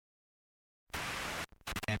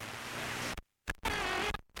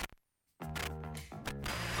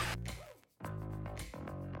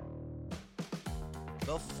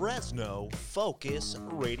the Fresno Focus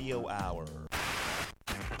Radio Hour.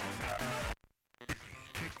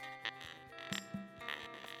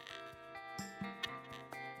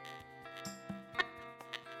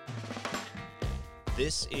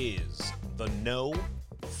 This is the No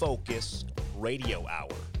Focus Radio Hour.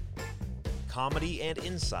 Comedy and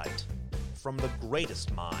insight from the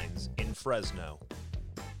greatest minds in Fresno.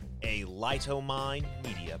 A Lightomine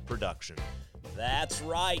Media production. That's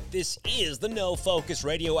right, this is the No Focus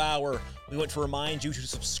Radio Hour. We want to remind you to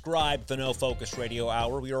subscribe to the No Focus Radio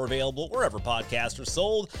Hour. We are available wherever podcasts are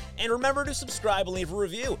sold. And remember to subscribe and leave a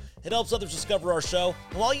review. It helps others discover our show.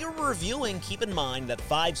 And while you're reviewing, keep in mind that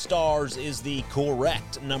 5 stars is the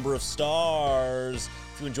correct number of stars.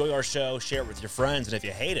 If you enjoy our show, share it with your friends. And if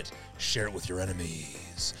you hate it, share it with your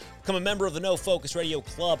enemies. Become a member of the No Focus Radio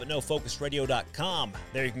Club at nofocusradio.com.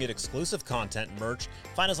 There you can get exclusive content and merch.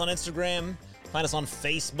 Find us on Instagram. Find us on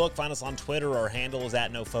Facebook. Find us on Twitter. Our handle is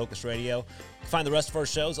at No Focus Radio. You can find the rest of our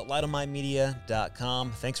shows at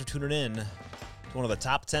lightomymedia.com. Thanks for tuning in to one of the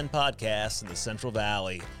top 10 podcasts in the Central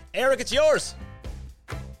Valley. Eric, it's yours.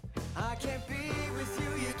 I can't be with you,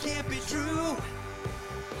 you can't be true.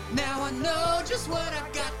 Now I know just what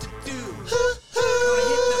I've got to do. Gonna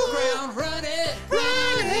hit the ground running,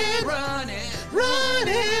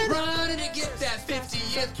 running to get that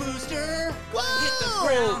 50th booster. Hit the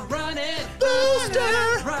ground running, booster.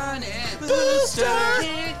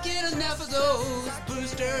 Can't get enough of those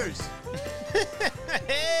boosters.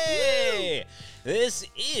 Hey, this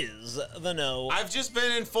is the No. I've just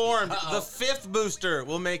been informed the 5th booster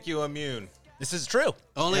will make you immune. This is true.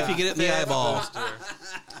 Only if you get it in the eyeball.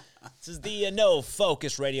 This is the No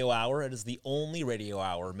Focus Radio Hour. It is the only radio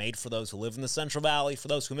hour made for those who live in the Central Valley, for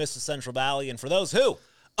those who miss the Central Valley, and for those who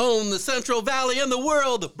Own the Central Valley and the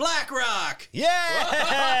world, Black Rock. Yeah!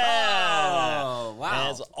 Oh, wow.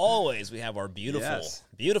 As always, we have our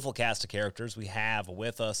beautiful cast of characters we have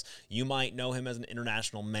with us. You might know him as an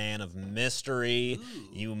international man of mystery. Ooh.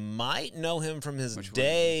 You might know him from his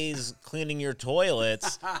days cleaning your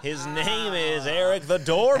toilets. His name is Eric the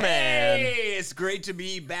Doorman. Hey, it's great to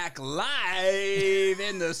be back live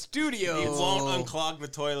in the studio. He won't unclog the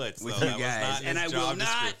toilets, with though. you guys. And I will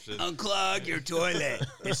not unclog your toilet.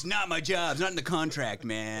 It's not my job. It's not in the contract,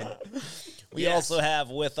 man. We also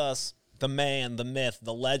have with us the man, the myth,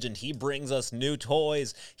 the legend. He brings us new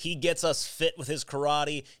toys. He gets us fit with his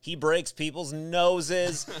karate. He breaks people's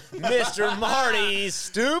noses. Mr. Marty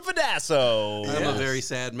Stupidasso. I'm a very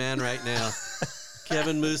sad man right now.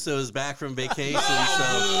 Kevin Musso is back from vacation,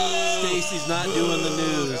 so Stacy's not doing the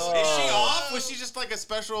news. Is she off? Was she just like a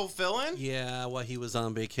special fill-in? Yeah, well, he was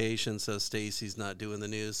on vacation, so Stacy's not doing the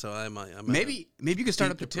news. So I'm maybe you could start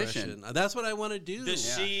a petition. Depression. That's what I want to do.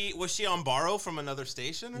 Was she on borrow from another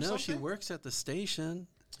station or something? No, she works at the station.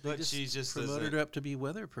 But she's just promoted her up to be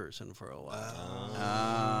weather person for a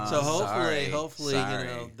while. So hopefully,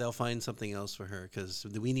 they'll find something else for her because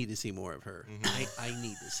we need to see more of her. Mm-hmm. I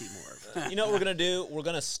need to see more of her. You know what we're going to do? We're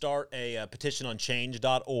going to start a petition on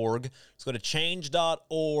change.org. Let's go to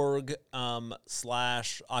change.org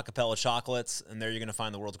 /acapella chocolates, and there you're going to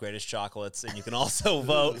find the world's greatest chocolates, and you can also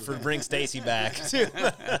vote for Bring Stacy Back.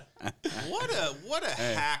 What a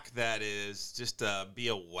hack that is, just to be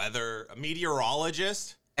a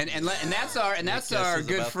meteorologist. And that's our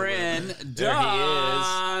good friend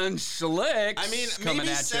Don Schlicks. I mean, maybe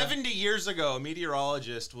 70 years ago, a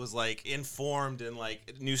meteorologist was like informed in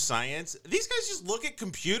like new science. These guys just look at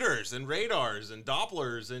computers and radars and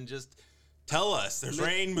Dopplers and just tell us there's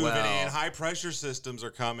rain moving in, high pressure systems are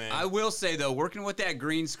coming. I will say though, working with that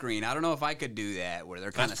green screen, I don't know if I could do that where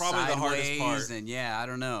they're kind of sideways. That's probably the hardest part. And I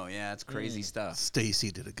don't know. Yeah, it's crazy stuff. Stacy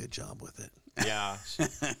did a good job with it. Yeah.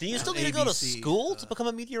 Do you still need to go to school to become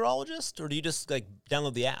a meteorologist, or do you just like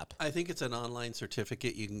download the app? I think it's an online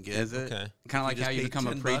certificate you can get. Is it? Okay. Kind of like how you become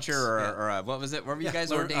a preacher or what was it? What were you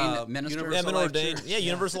guys ordained? Minister?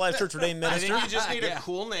 Universal Life Church ordained minister. I think you just need a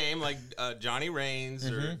cool name like Johnny Rains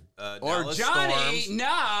or Johnny Storms.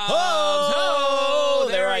 Knobs. Oh,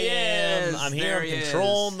 there I he am. is. I'm here. I'm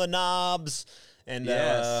controlling the knobs. And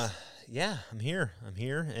I'm here.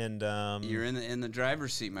 And you're in the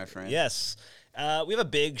driver's seat, my friend. Yes. We have a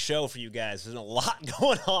big show for you guys. There's a lot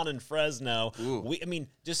going on in Fresno.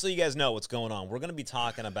 Just so you guys know what's going on, we're going to be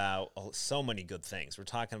talking about so many good things. We're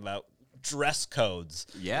talking about dress codes.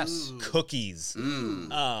 Yes. Cookies.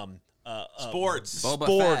 Sports.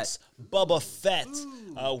 Sports. Boba Fett.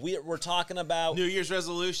 We're talking about New Year's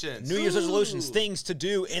resolutions. New Year's resolutions, things to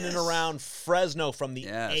do in and around Fresno from the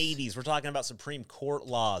Yes. 80s. We're talking about Supreme Court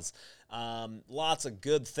laws. Lots of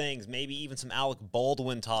good things. Maybe even some Alec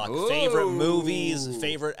Baldwin talk. Ooh. Favorite movies,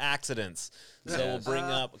 favorite accidents. So we'll bring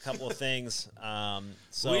up a couple of things.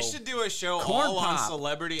 So We should do a show Corn all on Pop.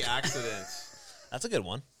 celebrity accidents. that's a good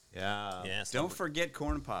one. Yeah. Yeah, Don't forget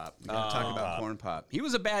Corn Pop. We gotta talk about Corn Pop. He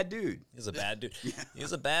was a bad dude. He's a bad dude.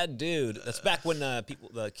 He's a bad dude. That's back when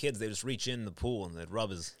the kids, they just reach in the pool and they'd rub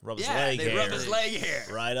his leg they hair rub his leg hair.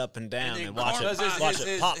 right up and down then and watch Corn it, watch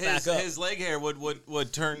it pop back up. His leg hair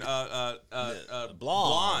would turn blonde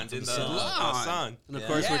blonde in from the the sun. sun. And of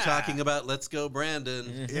course, we're Yeah. talking about Let's Go Brandon.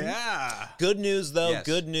 Mm-hmm. Yeah. Good news, though. Yes.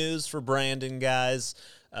 Good news for Brandon, guys.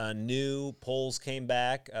 New polls came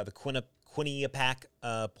back. The Quinnipiac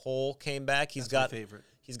poll came back. He's got my favorite.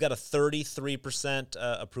 He's got a 33%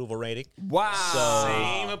 approval rating. Wow.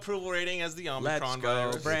 Same approval rating as the Let's Omicron go,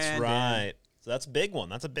 virus. Brandon. Right. So that's a big one.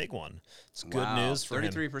 That's a big one. It's good news for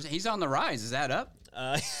him. 33%. He's on the rise. Is that up?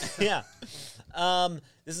 Yeah.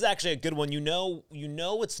 This is actually a good one. You know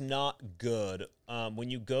it's not good when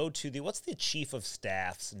you go to the, what's the chief of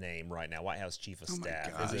staff's name right now? White House chief of Oh my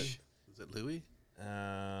staff. gosh. Is it Louis?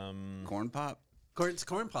 it? Corn Pop. It's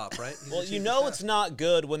Corn Pop, right? He's Well, the you chief know of it's staff. not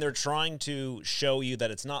good when they're trying to show you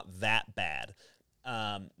that it's not that bad.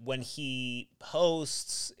 When he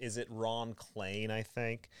posts, is it Ron Klain, I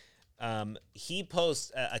think? He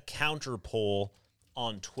posts a counter poll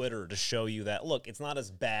on Twitter to show you that, look, it's not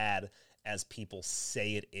as bad as people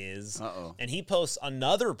say it is. Uh-oh. And he posts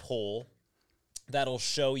another poll that'll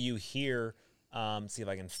show you here. See if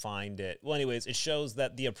I can find it. Well, anyways, it shows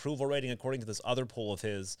that the approval rating, according to this other poll of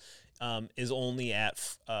his, is only at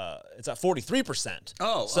it's at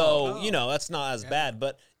 43%. So you know that's not as bad.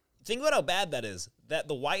 But think about how bad that is. That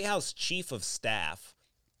the White House chief of staff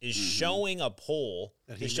is showing a poll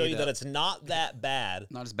That to he show made you that up. it's not that bad.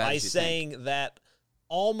 Not as bad by as you saying that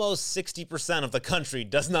almost 60% of the country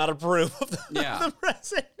does not approve of the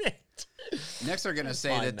president. Next, they're gonna say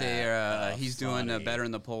find that that, he's doing funny. better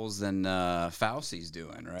in the polls than Fauci's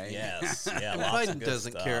doing, right? Yes, yeah. And lots of Biden good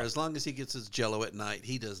doesn't stuff. care. As long as he gets his Jell-O at night,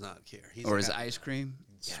 he does not care. He's Or his happy. ice cream.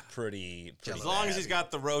 It's pretty As long as he's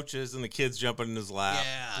got the roaches and the kids jumping in his lap.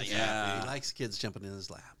 Yeah. He likes kids jumping in his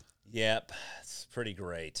lap. Yep, it's pretty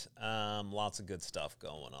great. Lots of good stuff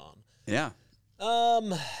going on. Yeah.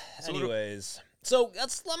 Anyways, so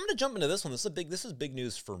I'm gonna jump into this one. This is big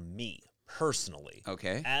news for me personally.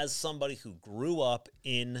 Okay. As somebody who grew up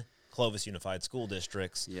in Clovis Unified School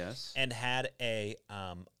Districts, Yes. and had a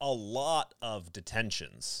lot of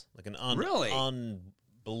detentions, like an Really?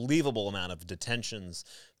 unbelievable amount of detentions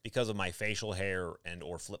because of my facial hair and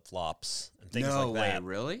or flip flops and things No like way, that.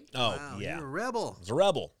 really? Oh Wow, yeah, you're a rebel. I was a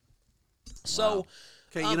rebel. So.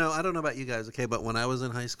 Okay, you know, I don't know about you guys, okay, but when I was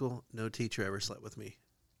in high school, no teacher ever slept with me.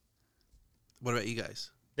 What about you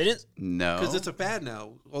guys? They didn't. No. Because it's a fad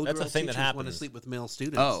now. Old That's a girl thing that teachers want to happens. sleep with male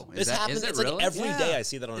students. Oh, This happens. Is it It's really? like every Yeah. day I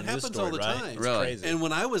see that on It a news happens story, all the right? time. It's Really? crazy. And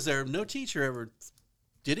when I was there, no teacher ever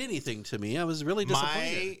did anything to me. I was really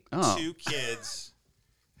disappointed. My Oh. 2 kids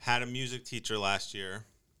had a music teacher last year.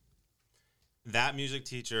 That music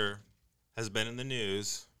teacher has been in the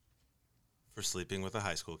news for sleeping with a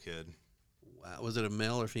high school kid. Wow. Was it a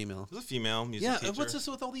male or female? It was a female music Yeah, teacher. what's this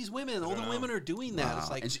with all these women? All the know. women are doing that. Wow. It's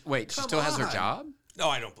like, And wait, she come still has her on. job? No,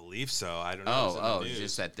 I don't believe so. I don't know. It was in the It's news.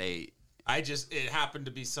 just that they. It happened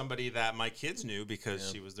to be somebody that my kids knew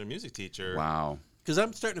because she was their music teacher. Wow. Because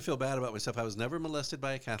I'm starting to feel bad about myself. I was never molested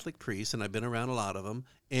by a Catholic priest, and I've been around a lot of them.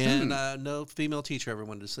 And no female teacher ever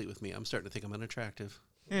wanted to sleep with me. I'm starting to think I'm unattractive.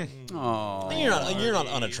 Oh. You're not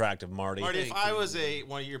unattractive, Marty. Marty, if I was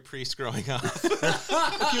one of your priests growing up, If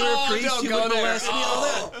you were a priest, don't you go would there. molest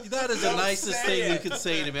me. That is the nicest thing you could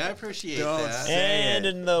say to me. I appreciate that. And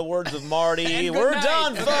in the words of Marty, And good we're night.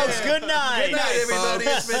 done, folks. Good night. Good night, everybody.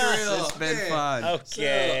 It's been real. It's been Okay. fun.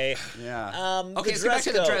 Okay. Yeah. The Okay, so back dress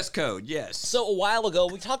to the code. dress code. Yes. So a while ago,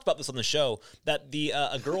 we talked about this on the show that the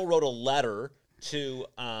a girl wrote a letter to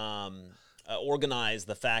organize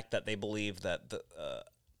the fact that they believe that the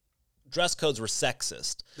dress codes were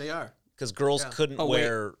sexist They are. because girls couldn't Oh, wait.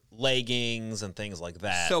 wear leggings and things like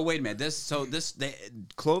that. So wait a minute. Clovis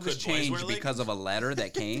Could boys wear changed leggings? because of a letter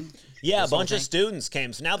that came. yeah, a This whole bunch of thing? students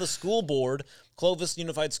came. So now the school board, Clovis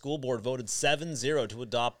Unified School Board, voted 7-0 to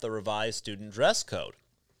adopt the revised student dress code.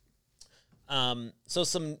 So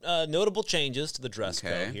some notable changes to the dress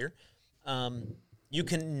Okay. code here. You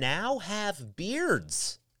can now have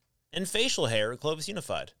beards and facial hair at Clovis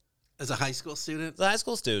Unified. As a high school student? As a high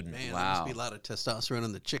school student. Man, there Wow. must be a lot of testosterone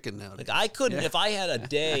in the chicken now. Like I couldn't if I had a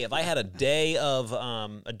day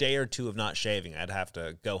a day or two of not shaving, I'd have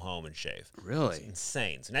to go home and shave. Really?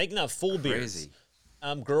 Insane. So now you can have full beards.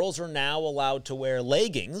 Crazy. Girls are now allowed to wear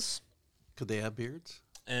leggings Could they have beards?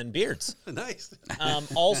 and beards. Nice.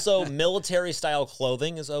 Also, military-style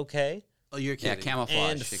clothing is okay. Oh, you're Yeah, kidding.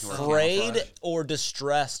 camouflage. And They can wear frayed camouflage. or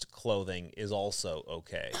distressed clothing is also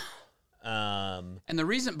okay. And the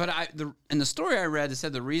reason, but in the story I read, it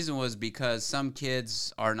said the reason was because some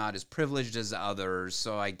kids are not as privileged as others.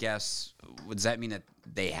 So I guess, does that mean that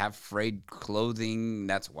they have frayed clothing?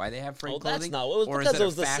 That's why they have frayed Oh, clothing? that's not. It was Or because is it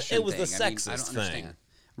was a the fashion it was the thing? I mean, I sexist don't thing. understand.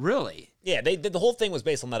 Really? Yeah, the whole thing was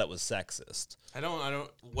based on that it was sexist. I don't.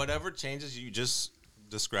 Whatever changes you just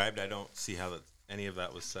described, I don't see how any of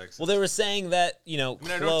that was sexist. Well, they were saying that I don't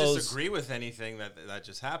clothes. disagree with anything that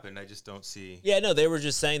just happened. I just don't see. Yeah, no, they were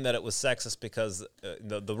just saying that it was sexist because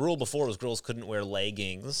the rule before was girls couldn't wear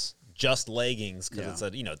leggings, just leggings, because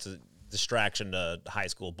it's a distraction to high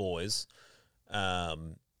school boys. They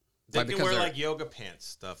Why, can because wear they're- like yoga pants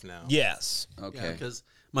stuff now. Yes. Okay. Because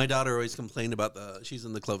my daughter always complained about she's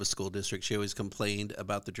in the Clovis School District. She always complained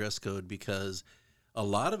about the dress code because a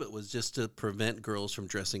lot of it was just to prevent girls from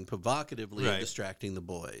dressing provocatively and Right. distracting the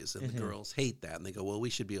boys. And the girls hate that. And they go, well, we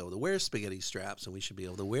should be able to wear spaghetti straps and we should be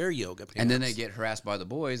able to wear yoga pants. And then they get harassed by the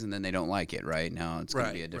boys, and then they don't like it, right? Now it's going to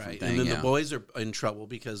right, be a different right. thing. And then yeah. the boys are in trouble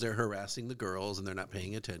because they're harassing the girls and they're not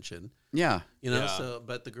paying attention. Yeah. You know, Yeah. so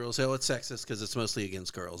but the girls say, oh, it's sexist because it's mostly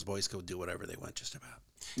against girls. Boys go do whatever they want, just about.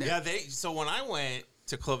 Yeah, so when I went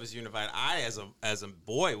to Clovis Unified, I as a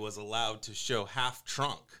boy was allowed to show half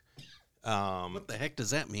trunk. What the heck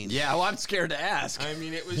does that mean? Yeah, well, I'm scared to ask. I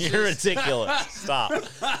mean, it was You're just, ridiculous. Stop.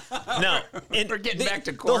 No. And We're getting back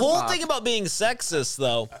to the corn whole pop. thing about being sexist,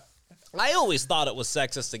 though, I always thought it was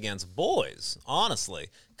sexist against boys, honestly.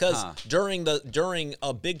 Because during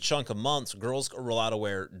a big chunk of months, girls were allowed to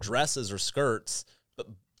wear dresses or skirts, but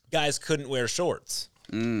guys couldn't wear shorts.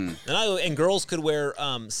 And girls could wear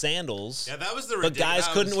sandals, Yeah, that was the but guys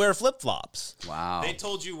couldn't wear flip-flops. Wow. They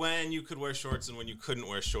told you when you could wear shorts and when you couldn't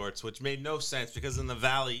wear shorts, which made no sense because in the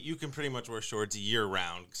Valley you can pretty much wear shorts year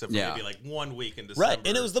round, except for Yeah. maybe like 1 week in December. Right,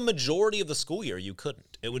 and it was the majority of the school year you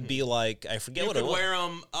couldn't. It would be like, I forget you what could it was. wear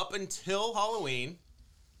them up until Halloween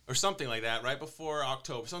or something like that, right before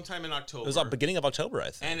October, sometime in October. It was the beginning of October, I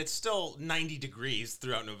think. and it's still 90 degrees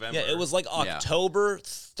throughout November. Yeah, it was like October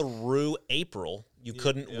through April. You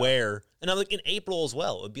couldn't wear, and I'm like in April as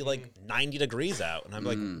well. It would be like 90 degrees out, and I'm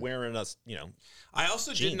like wearing I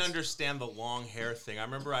also didn't jeans. understand the long hair thing. I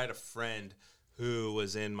remember I had a friend who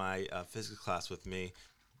was in my physics class with me.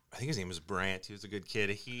 I think his name was Brant. He was a good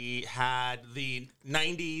kid. He had the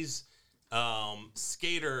 90s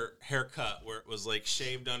skater haircut where it was like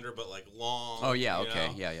shaved under but like long. Oh, yeah, you okay.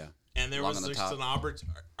 know? Yeah, yeah. And there Long was on the just top.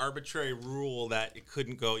 an arbitrary rule that it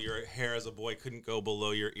couldn't go, your hair as a boy couldn't go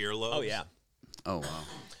below your earlobes. Oh yeah, Oh, wow.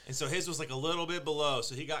 And so his was like a little bit below.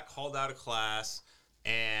 So he got called out of class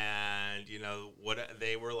and,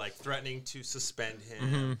 they were like threatening to suspend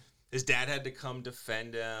him. His dad had to come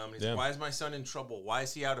defend him. He's like, why is my son in trouble? Why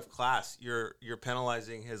is he out of class? You're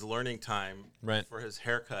penalizing his learning time for his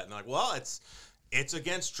haircut. And they're like, well, it's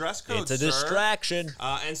against dress code, it's a sir. distraction.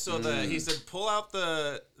 And so he said, pull out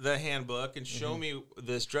the handbook and show me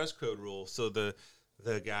this dress code rule. So the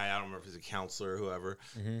guy, I don't remember if he's a counselor or whoever,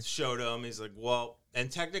 showed him. He's like, well, and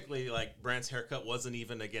technically, like, Brant's haircut wasn't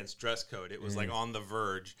even against dress code. It was, like, on the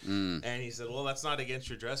verge. And he said, well, that's not against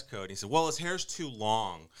your dress code. And he said, well, his hair's too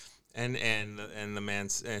long. And the man,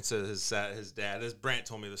 and so his dad, as Brant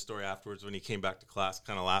told me the story afterwards when he came back to class,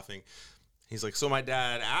 kind of laughing. He's like, so my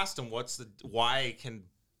dad asked him, why can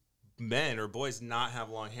men or boys not have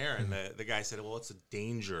long hair? And the guy said, well, it's a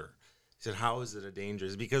danger. He said, how is it a danger?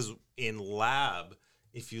 It's because in lab,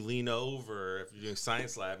 if you lean over, if you're doing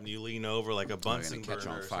science lab and you lean over like a Bunsen catch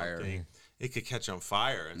burner on or fire. something, it could catch on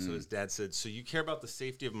fire. And so his dad said, so you care about the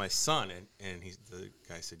safety of my son? And the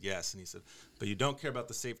guy said, yes. And he said, but you don't care about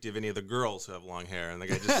the safety of any of the girls who have long hair. And the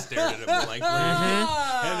guy just stared at him like,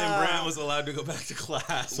 and then Brant was allowed to go back to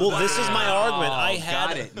class. Well, this is my argument. I got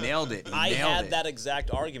had it. Nailed it. He I nailed had it. that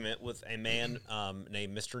exact argument with a man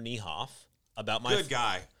named Mr. Niehoff about my Good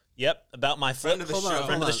guy. Yep, about my Friend of the show.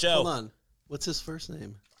 friend of the show. Hold on. What's his first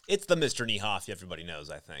name? It's the Mr. Niehoff everybody knows,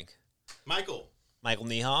 I think. Michael. Michael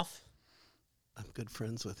Niehoff. I'm good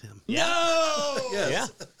friends with him. Yeah.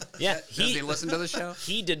 Yes. Yeah. Does he listen to the show?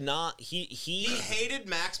 He did not. He hated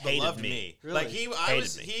Max but Hated loved me. me. Really? Like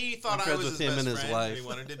Hated me. he thought I'm I friends was with his him best and his friend wife. and he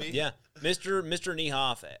wanted to be. Yeah, Mr.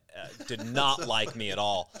 Niehoff did not like me at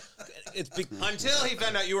all. It's Until he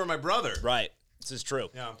found out you were my brother. right. This is true.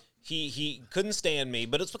 Yeah. He couldn't stand me,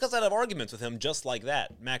 but it's because I'd have arguments with him just like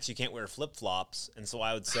that. Max, you can't wear flip-flops. And so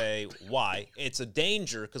I would say, why? It's a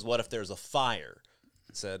danger, because what if there's a fire?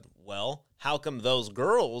 I said, well, how come those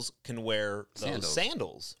girls can wear those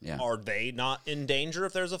sandals? Yeah. Are they not in danger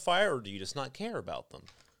if there's a fire, or do you just not care about them?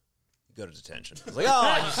 Go to detention. I was like,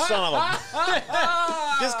 oh, you son of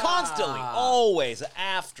a... Just constantly, always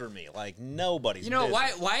after me, like nobody's business.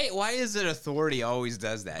 Why is it authority always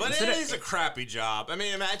does that? But it is a crappy job. I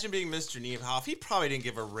mean, imagine being Mr. Niehoff. He probably didn't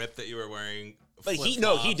give a rip that you were wearing But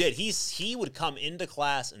he did. He would come into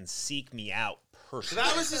class and seek me out personally.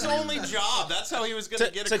 That was his only job. That's how he was going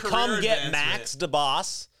to get a career come get advancement. Max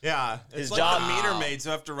DeBoss. Yeah, His it's like job- the meter maids who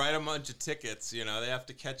have to write a bunch of tickets. You know, they have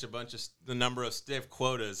to catch a bunch of the number of they have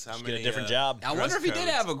quotas. How many? Get a different job. I wonder if he did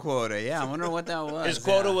codes. have a quota. Yeah, I wonder what that was. His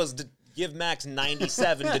quota was to give Max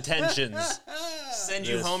 97 detentions. Send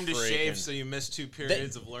you This home to shave freaking- so you missed 2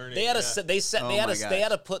 periods of learning. They had Yeah. they had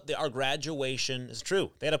to put our graduation. It's true.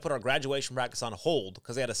 They had to put our graduation practice on hold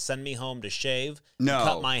because they had to send me home to shave. No. And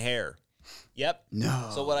cut my hair. Yep. No.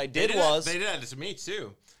 So what I They did was they did that to me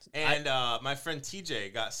too. And my friend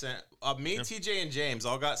TJ got sent. Me, TJ, and James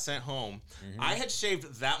all got sent home. I had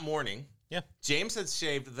shaved that morning. yeah. James had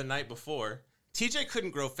shaved the night before. TJ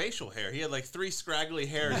couldn't grow facial hair. He had like 3 scraggly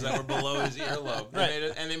hairs that were below his earlobe.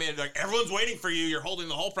 Right. And they made it like, everyone's waiting for you. You're holding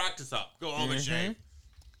the whole practice up. Go home and shave.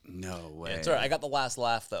 No way. Yeah, it's all right. I got the last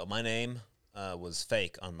laugh though. My name was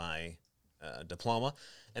fake on my diploma,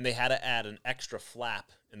 and they had to add an extra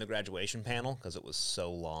flap in the graduation panel because it was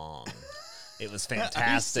so long. It was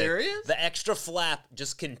fantastic. serious? The extra flap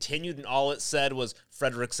just continued, and all it said was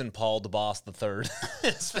Frederickson Paul DeBoss III.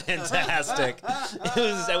 It's fantastic.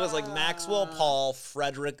 It was like Maxwell Paul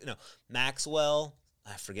Maxwell.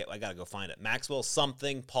 I forget. I gotta go find it. Maxwell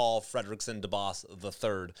something Paul Frederickson DeBoss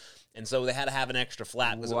III. And so they had to have an extra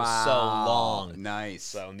flap because it was so long. Nice.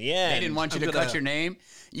 So in the end, They didn't want you to cut your name.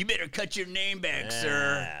 You better cut your name back,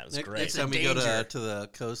 sir. Yeah, it was Next great. time we go danger. to the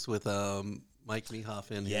coast with Mike Niehoff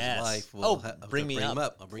and Yes. his wife, Bring me him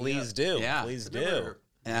up. I'll bring you Please up. do. Yeah. Please do. Remember,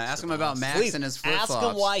 Ask him about Max Please and his flip flops. ask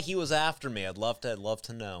him why he was after me. I'd love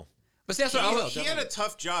to know. But see, that's what I will. He had a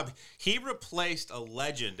tough job. He replaced a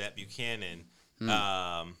legend at Buchanan.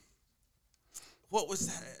 What was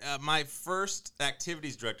that? My first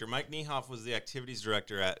activities director, Mike Niehoff, was the activities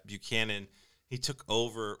director at Buchanan. He took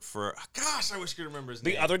over for, gosh, I wish I could remember his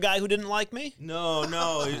name. The other guy who didn't like me? No,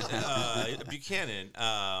 Buchanan.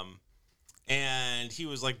 And he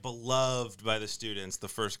was like beloved by the students, the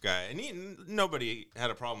first guy. And nobody had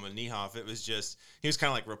a problem with Niehoff. It was just, he was kind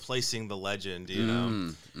of like replacing the legend, you know?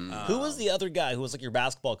 Who was the other guy who was like your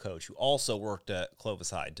basketball coach who also worked at Clovis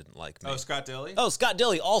High? Didn't like me. Oh, Scott Dilly? Oh, Scott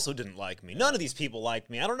Dilly also didn't like me. None of these people liked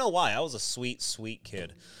me. I don't know why. I was a sweet, sweet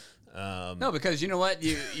kid. No, because you know what,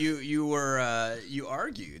 you were you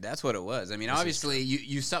argued. That's what it was. I mean, obviously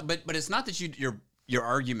you saw, but it's not that your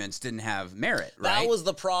arguments didn't have merit, right? That was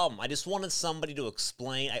the problem. I just wanted somebody to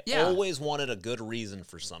explain. I always wanted a good reason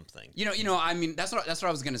for something. You know. I mean, that's what I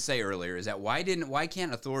was going to say earlier. Is that why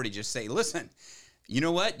can't authority just say, listen, you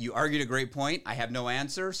know what? You argued a great point. I have no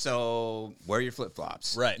answer, so wear your flip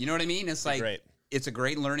flops. Right. You know what I mean? It's like great. It's a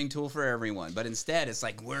great learning tool for everyone, but instead, it's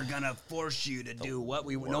like we're gonna force you to do what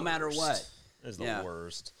we no matter what. It's the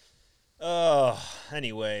worst. Oh,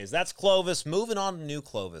 anyways, that's Clovis. Moving on to new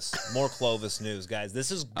Clovis. More Clovis news, guys.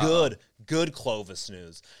 This is good Clovis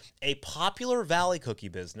news. A popular Valley cookie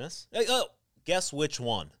business. Guess which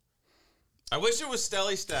one? I wish it was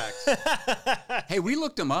Stelly Stacks. Hey, we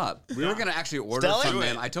looked them up. We were gonna actually order Stelly? from Do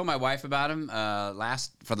them. it. I told my wife about them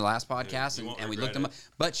for the last podcast, you won't and we regret looked them it. up.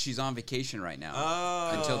 But she's on vacation right now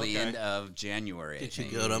until the end of January. Did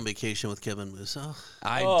you go on vacation with Kevin Musso?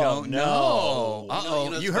 I Oh, don't no. know. You know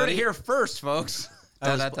what's You heard it funny? here first, folks.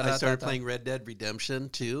 I started playing Red Dead Redemption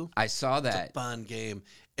 2. I saw that. Fun game.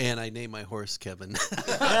 And I named my horse Kevin.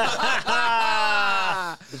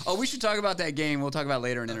 Oh, we should talk about that game. We'll talk about it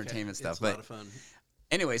later in entertainment stuff. It's a But lot of fun.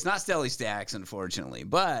 anyway, it's not Stelly Stacks, unfortunately.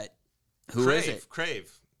 But who is it?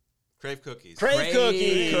 Crave cookies. Crave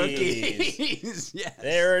cookies. Cookies. Yes.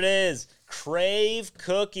 There it is. Crave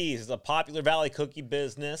Cookies is a popular Valley cookie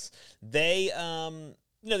business. They,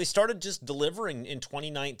 they started just delivering in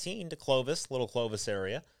 2019 to Clovis, little Clovis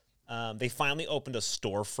area. They finally opened a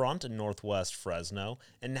storefront in Northwest Fresno,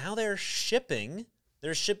 and now they're shipping.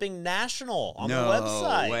 They're shipping national on the No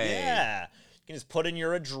website. way. Yeah, you can just put in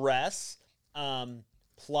your address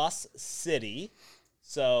plus city.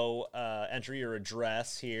 So enter your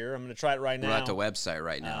address here. I'm going to try it right now. We're at the website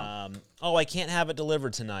right now. I can't have it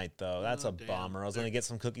delivered tonight, though. That's a bummer. I was going to get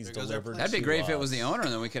some cookies there goes our delivered. That'd be to great if it us. was the owner,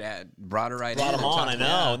 and then we could brought her right in. Brought and them on, talk I to know.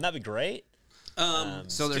 her. Wouldn't that be great? So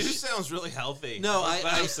Stu there's sounds really healthy. No,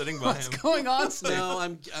 I'm sitting by what's him. going on, Stu? No,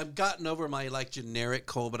 I've gotten over my like generic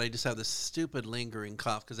cold, but I just have this stupid lingering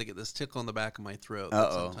cough because I get this tickle in the back of my throat.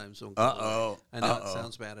 That sometimes won't go away. I know it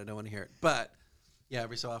sounds bad. I don't want to hear it, but yeah,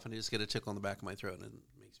 every so often I just get a tickle in the back of my throat and it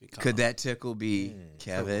makes me cough. Could that tickle be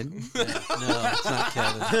Kevin? No, it's not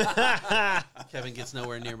Kevin. Kevin gets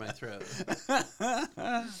nowhere near my throat.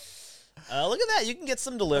 Look at that. You can get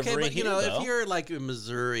some delivery. Okay, but here, if though. you're like in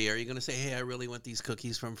Missouri, are you going to say, "Hey, I really want these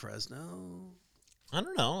cookies from Fresno"? I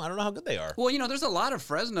don't know. I don't know how good they are. Well, there's a lot of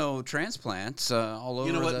Fresno transplants all over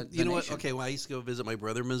You know what? the You know what? nation. Okay, well, I used to go visit my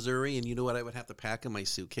brother in Missouri, and you know what I would have to pack in my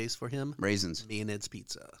suitcase for him? Raisins. Me and Ed's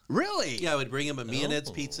pizza. Really? Yeah, I would bring him a Me and Ed's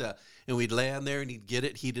Oh. pizza, and we'd land there, and he'd get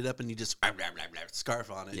it, heat it up, and he'd just scarf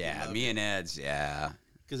on it. Yeah, me and Ed's, yeah.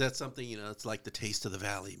 Because that's something, it's like the taste of the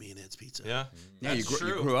valley, Me and Ed's pizza. Yeah, Yeah, you that's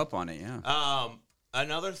true. grew up on it, yeah.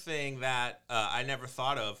 Another thing that I never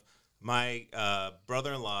thought of, my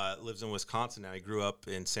brother-in-law lives in Wisconsin now. He grew up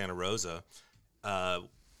in Santa Rosa.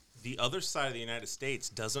 The other side of the United States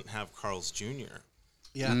doesn't have Carl's Jr.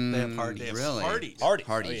 Yeah, they have Hardee's. They have Really? Hardee's.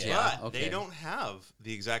 Hardee's, Oh, yeah. But Okay. they don't have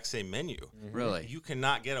the exact same menu. Really? You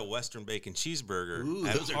cannot get a Western bacon cheeseburger Ooh,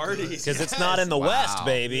 at those are Hardee's. Because it's not in the Wow. West,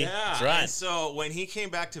 baby. Yeah. That's right. And so when he came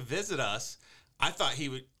back to visit us, I thought he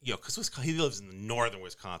would, because he lives in the northern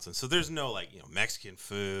Wisconsin, so there's no Mexican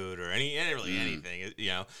food or anything,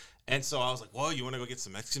 And so I was like, "Well, you want to go get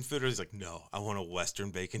some Mexican food?" Or he's like, "No, I want a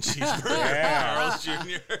Western bacon cheeseburger." Carl's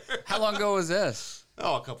Jr. How long ago was this?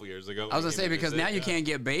 Oh, a couple years ago. I was when gonna he say came to because visit, now you yeah. can't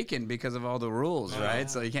get bacon because of all the rules, right?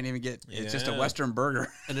 So you can't even get. It's just a Yeah. Western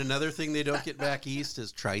burger. And another thing they don't get back east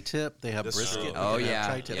is tri-tip. They have That's brisket. true. They Oh, don't have yeah,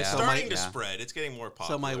 tri-tip. yeah. It's So starting my, to yeah. spread. It's getting more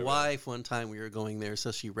popular. so my right? wife, one time we were going there,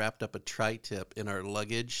 so she wrapped up a tri-tip in our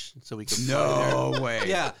luggage so we could fly No there. way.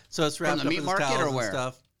 Yeah, so it's wrapped the up meat in market towels or and where?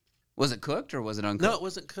 stuff. Was it cooked or was it uncooked? No, it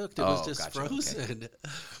wasn't cooked. It was Oh, just gotcha, okay. frozen.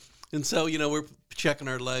 And so, we're checking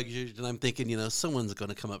our luggage, and I'm thinking, someone's going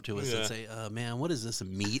to come up to us and say, "Man, what is this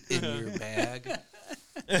meat in your bag?"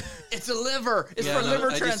 It's a liver. It's Yeah, for no, liver I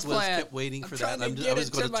just transplant. kept waiting for trying that. to I get was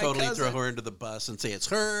it going to to my totally cousin. throw her into the bus and say it's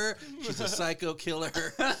her. She's a psycho killer.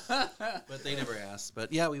 But they never asked.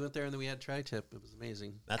 But yeah, we went there and then we had tri-tip. It was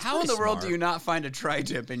amazing. That's How in pretty the world smart. do you not find a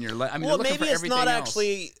tri-tip in your life? I mean, Well, you're looking maybe for it's everything not else.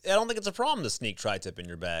 actually. I don't think it's a problem to sneak tri-tip in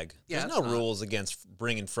your bag. Yeah, There's it's no not. rules against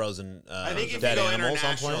bringing frozen I think if you dead go animals on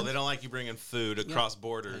international, planes. they don't like you bringing food across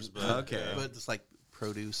borders. But Okay. yeah. But it's like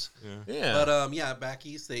produce. Yeah. But yeah, back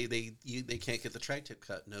east they can't get the tri-tip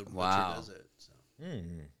cut. No Wow. butcher does it. So.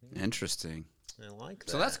 Interesting. I like that.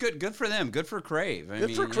 So that's good. Good for them. Good for Crave. I good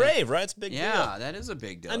mean, for Crave, right? It's a big Yeah, deal. that is a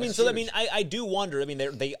big deal. I mean, That's so I huge. mean, I do wonder. I mean,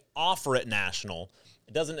 they offer it national.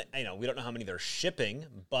 It doesn't. We don't know how many they're shipping,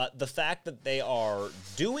 but the fact that they are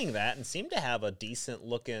doing that and seem to have a decent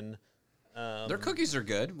looking. their cookies are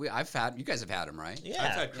good. You guys have had them, right? Yeah,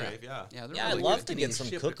 I've had Crave, yeah. Yeah, they're Yeah, really I'd love good. to And get you some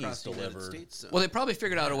ship it cookies across the United delivered. States, so. Well, they probably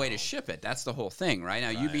figured out a way to ship it. That's the whole thing, right? Now,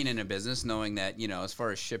 you being in a business, knowing that, as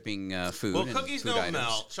far as shipping food Well, and cookies food don't items.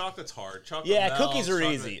 melt. Chocolate's hard. Chocolate Yeah, melts, cookies are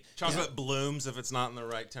chocolate- easy. Chocolate blooms if it's not in the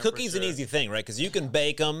right temperature. Cookies an easy thing, right? Because you can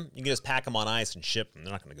bake them, you can just pack them on ice and ship them.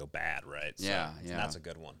 They're not going to go bad, right? So, Yeah, yeah. That's a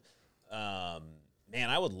good one. Man,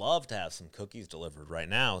 I would love to have some cookies delivered right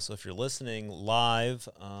now. So if you're listening live,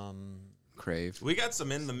 Crave. We got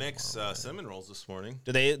some in the mix cinnamon rolls this morning.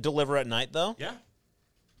 do they deliver at night though? Yeah.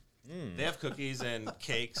 They have cookies and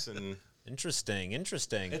cakes, and Interesting.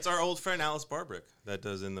 it's our old friend Alice Barbrick that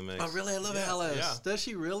does in the mix. Oh, really? I love Alice. Yeah. Does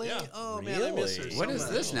she really? Yeah. Oh, man, I miss her Really? so What is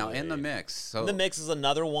much. this now? In the mix. So The mix is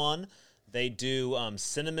another one. They do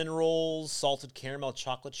cinnamon rolls, salted caramel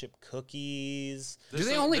chocolate chip cookies. Do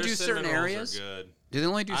they only Their do certain cinnamon rolls are areas? Good. do they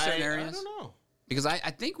only do certain I areas? don't know. Because I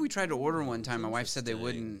think we tried to order one time. My wife said they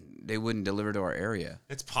wouldn't deliver to our area.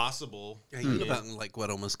 It's possible. Yeah, you live out in like what,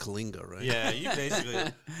 almost Kalinga, right? Yeah, you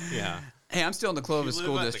basically. Yeah. Hey, I'm still in the Clovis You live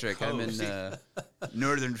School at the District. I'm in coast.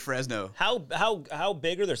 northern Fresno. How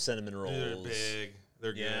big are their cinnamon rolls? They're big.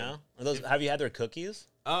 They're Yeah. Are those? Have you had their cookies?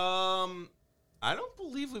 good. I don't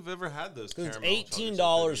believe we've ever had those. Because it's caramel chocolate chip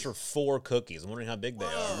 $18 for cookies. 4 cookies. I'm wondering how big they are.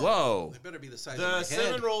 Whoa. They better be the size The of my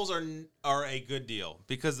cinnamon head. rolls are a good deal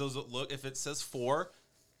because those look. If it says 4,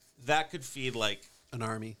 that could feed like An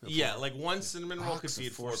army. of yeah, like one cinnamon roll could Box of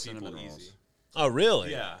feed 4 4 cinnamon people rolls. easy. Oh, really?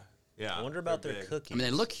 Yeah, yeah. I wonder about they're their big. cookies. I mean, they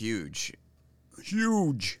look huge.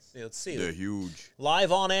 Huge. Let's see. They're huge.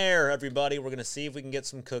 Live on air, everybody. We're gonna see if we can get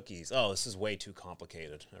some cookies. Oh, this is way too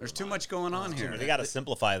complicated. There's too much going on here. We gotta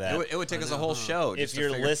simplify that. It would take us a whole show. If just to you're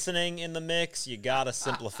figure- listening in the mix, you gotta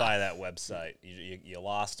simplify that website. You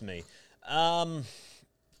lost me.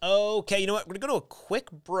 Okay, you know what? We're going to go to a quick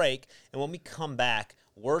break, and when we come back,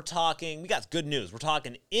 we got good news. We're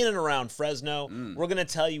talking in and around Fresno. We're going to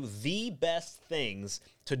tell you the best things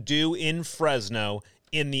to do in Fresno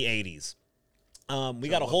in the 80s. We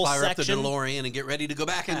got a whole fire section. up the DeLorean and get ready to go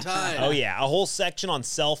back in time. Oh, yeah, a whole section on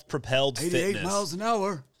self-propelled 88 fitness. miles an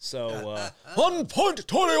hour. So,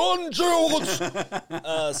 1.21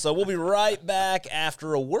 joules. So we'll be right back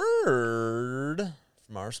after a word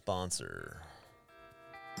from our sponsor.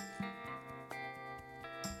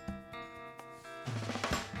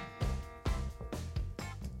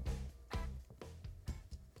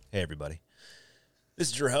 Hey, everybody. This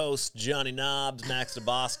is your host, Johnny Knobs, Max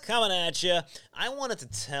DeBoss, coming at you. I wanted to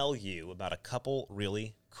tell you about a couple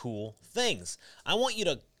really cool things. I want you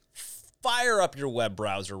to fire up your web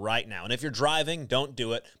browser right now. And if you're driving, don't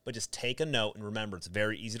do it, but just take a note and remember, it's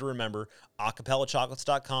very easy to remember,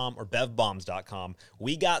 acapellachocolates.com or bevbombs.com.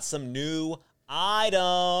 We got some new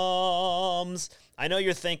items. I know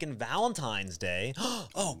you're thinking Valentine's Day.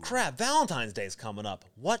 Oh, crap, Valentine's Day is coming up.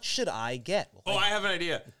 What should I get? Oh, I have an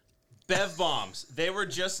idea. Bev Bombs. They were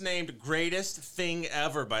just named greatest thing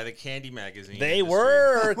ever by the Candy Magazine. They industry.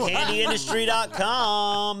 were.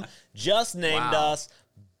 CandyIndustry.com just named us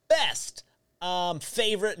best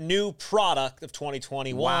favorite new product of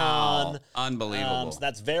 2021. Wow. Unbelievable. So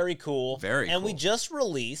that's very cool. Very And we cool. just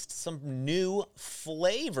released some new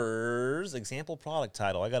flavors. Example product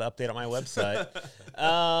title. I got to update on my website.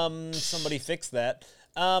 Somebody fix that.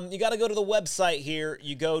 You got to go to the website here.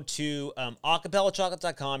 You go to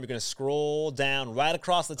acapellachocolates.com. You're going to scroll down right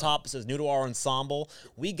across the top. It says New to Our Ensemble.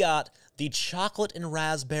 We got the chocolate and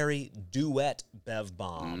raspberry duet Bev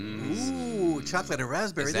Bombs. Ooh, chocolate and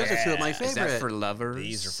raspberry. Those are two of my favorite. Is that for lovers?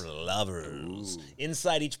 These are for lovers.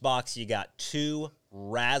 Inside each box, you got 2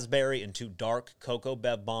 raspberry and 2 dark cocoa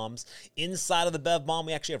Bev Bombs. Inside of the Bev Bomb,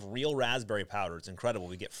 we actually have real raspberry powder. It's incredible.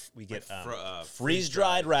 We get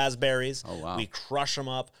freeze-dried raspberries. Oh, wow. We crush them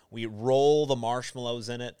up. We roll the marshmallows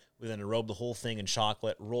in it. We then roll the whole thing in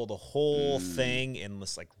chocolate. Roll the whole thing in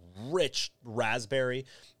this like rich raspberry.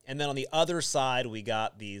 And then on the other side, we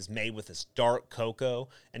got these made with this dark cocoa.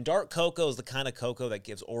 And dark cocoa is the kind of cocoa that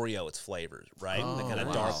gives Oreo its flavors, right? The kind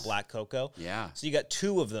of dark black cocoa. Yeah. So you got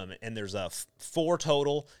 2 of them, and there's 4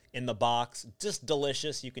 total in the box. Just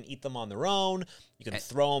delicious. You can eat them on their own. You can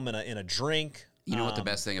throw them in a drink. You know what the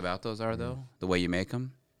best thing about those are, though? The way you make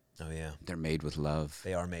them? Oh, yeah. They're made with love.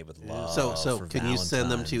 They are made with love. So for can you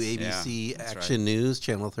send them to Valentine's. ABC that's Action News,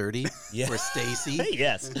 Channel 30, Yeah. for Stacy?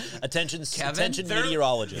 Yes. Attention They're-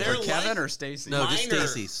 meteorologist. they're Kevin like- or Stacy? No, just Minor.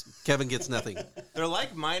 Stacy's. Kevin gets nothing. They're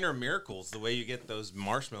like minor miracles, the way you get those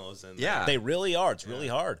marshmallows in there. Yeah. They really are. It's really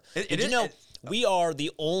hard. It Did you is- know we are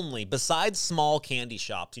the only, besides small candy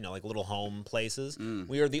shops, you know, like little home places,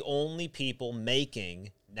 we are the only people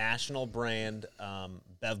making national brand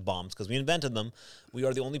Bev Bombs because we invented them. We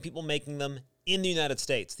are the only people making them in the United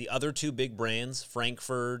States. The other 2 big brands,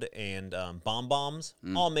 Frankfurt and Bomb Bombs,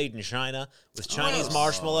 all made in China with Chinese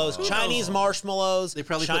marshmallows. Chinese marshmallows, They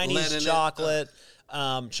probably put lead Chinese in it. chocolate.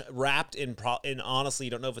 Wrapped in, and honestly, you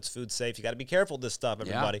don't know if it's food safe. You got to be careful with this stuff,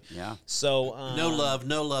 everybody. yeah. So No love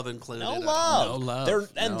included. no at all. love. No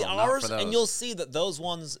love. And No, not ours, for and those. you'll see that those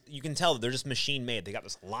ones, you can tell that they're just machine made. They got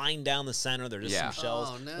this line down the center. They're just Yeah. some shells.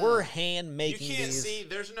 Oh, no. We're hand You making can't these. see.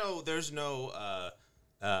 There's no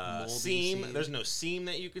seam. seam. There's no seam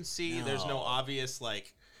that you can see. There's no obvious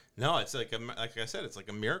like. No, it's like like I said, it's like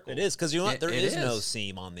a miracle. It is because you know what? There It is no is.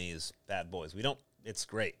 seam on these bad boys. We don't. It's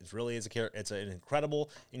great. It really is it's an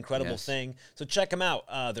incredible Yes. thing. So check them out.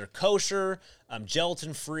 They're kosher,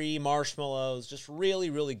 gelatin-free marshmallows. Just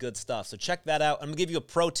really, really good stuff. So check that out. I'm gonna give you a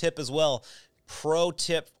pro tip as well. Pro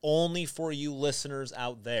tip only for you listeners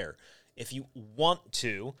out there. If you want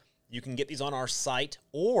to, you can get these on our site,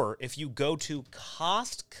 or if you go to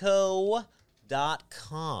Costco.com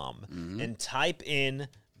and type in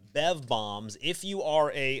Bev Bombs, if you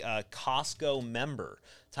are a Costco member,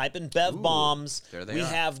 type in Bev Bombs. there they we are.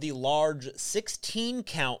 have the large 16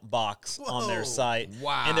 count box on their site.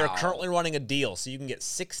 Wow. And they're currently running a deal. So you can get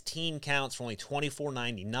 16 counts for only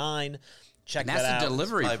 $24.99. Check And that's that the out.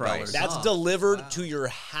 delivery $5 price. That's off. delivered to your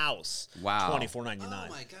house. Wow. $24.99. Oh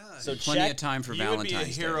my god. So Plenty check of time for You would be a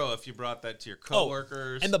Valentine's Day. hero if you brought that to your Oh,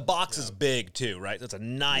 coworkers. and the box is big too, right? That's a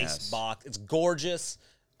nice Yes. box. It's gorgeous.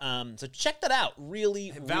 So check that out. Really,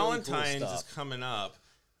 Valentine's really cool is stuff. coming up.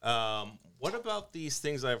 What about these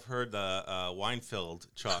things I've heard, the wine-filled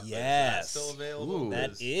chocolate? Yes. Is that still available?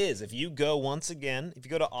 That is, if you go once again, if you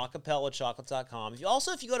go to acapellachocolates.com, if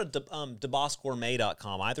you go to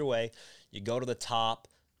DeBossGourmet.com, either way, you go to the top,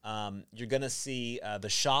 you're going to see the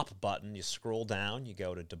shop button. You scroll down, you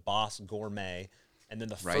go to DeBoss Gourmet, And then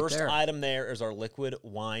the Right first there. item there is our liquid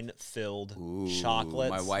wine-filled chocolates.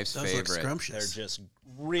 My wife's Those look favorite. They're scrumptious. just I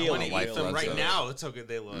really, want to eat wife them loves right those. now. That's how good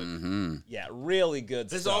they look. yeah, really good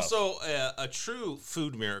There's stuff. also a true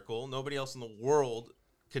food miracle. Nobody else in the world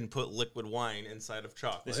can put liquid wine inside of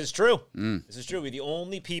chocolate. This is true. This is true. We're the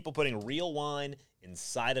only people putting real wine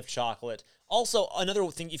inside of chocolate. Also, another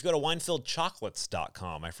thing, if you go to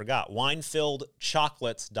winefilledchocolates.com, I forgot,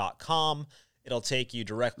 winefilledchocolates.com, it'll take you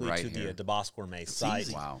directly Right to here. the DeBoss Gourmet site.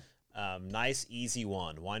 easy. Wow. Nice, easy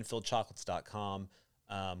one. Winefilledchocolates.com.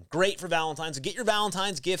 Great for Valentine's. Get your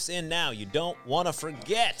Valentine's gifts in now. You don't want to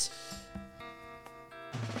forget.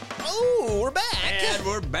 Oh, we're back. And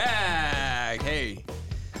we're back.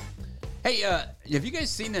 Hey, have you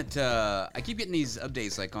guys seen that? I keep getting these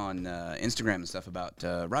updates like on Instagram and stuff about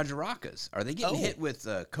Roger Rockas. Are they getting hit with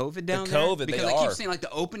COVID down there? COVID, Because they I keep are. seeing like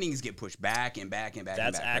the openings get pushed back and back and back.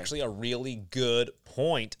 That's and back, actually a really good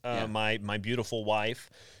point. Yeah. My beautiful wife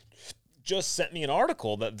just sent me an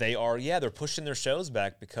article that they're pushing their shows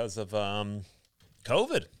back because of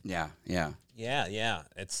COVID. Yeah, yeah. Yeah.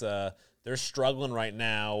 It's they're struggling right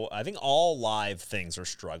now. I think all live things are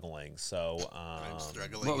struggling. So I'm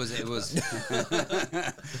struggling. What was it? It was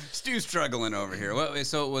Stu's struggling over here.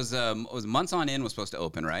 So it was Months on End was supposed to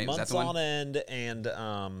open, right? Was that Months the one? on End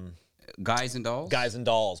and Guys and Dolls. Guys and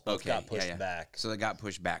Dolls both Okay, got pushed yeah. back. So they got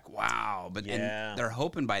pushed back. Wow. But Yeah. and they're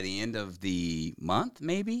hoping by the end of the month,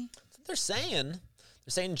 maybe. They're saying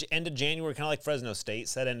end of January, kind of like Fresno State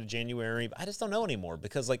said end of January. But I just don't know anymore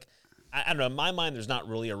because, like, I don't know. In my mind, there's not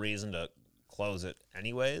really a reason to close it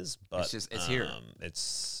anyways. But It's here.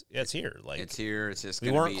 It's here. Like It's here. It's just we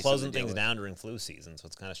gonna weren't be closing something to deal things with. down during flu season, so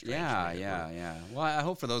it's kind of strange. Yeah, to me. yeah. Well, I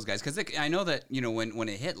hope for those guys because I know that when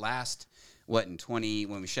it hit last, in 20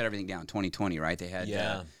 when we shut everything down, 2020, right? They had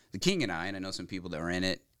the King and I know some people that were in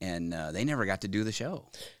it, and they never got to do the show.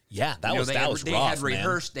 Yeah, that was they rough, had man.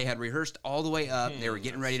 rehearsed. They had rehearsed all the way up. They were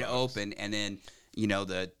getting ready to open, and then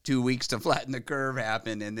the 2 weeks to flatten the curve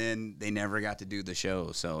happened, and then they never got to do the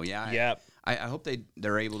show. So Yeah. I hope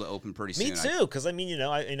they're able to open pretty soon. Me too, because I mean,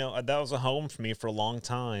 that was a home for me for a long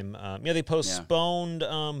time. They postponed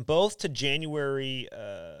both to January.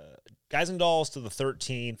 Guys and Dolls to the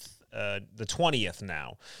 13th, the 20th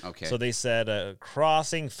now. Okay. So they said,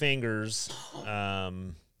 crossing fingers.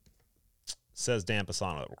 Says Dan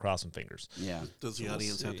Pisano, we're crossing fingers. Yeah. Does the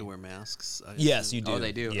audience have to wear masks? I Yes, assume? you do. Oh,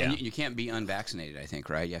 they do. Yeah. And you can't be unvaccinated, I think,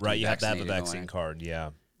 right? You have Right, be you have to have the vaccinated, vaccine no card. Yeah.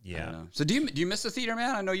 I don't know. So do you miss the theater,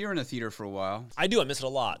 man? I know you were in the theater for a while. I do. I miss it a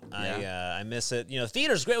lot. Yeah. I miss it.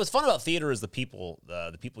 Theater's great. What's fun about theater is the people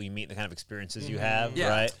you meet, the kind of experiences you have. Yeah.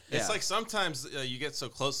 Right. It's Yeah. like sometimes you get so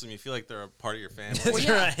close to them, you feel like they're a part of your family. That's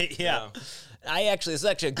right. Yeah. This is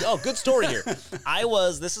actually good story here.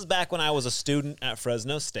 This is back when I was a student at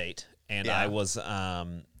Fresno State, and I was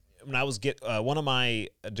when I was one of my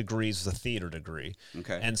degrees was a theater degree.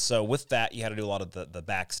 Okay. And so with that, you had to do a lot of the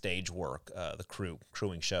backstage work, the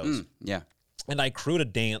crewing shows. Yeah. And I crewed a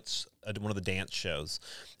dance, one of the dance shows.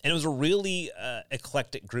 And it was a really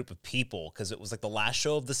eclectic group of people because it was like the last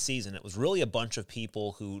show of the season. It was really a bunch of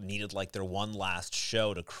people who needed like their one last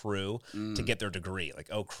show to crew to get their degree. Like,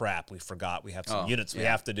 oh, crap, we forgot we have some units we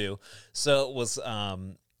have to do. So it was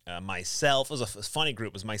myself. It was a funny group.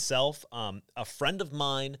 It was myself, a friend of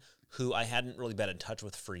mine who I hadn't really been in touch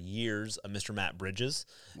with for years, Mr. Matt Bridges.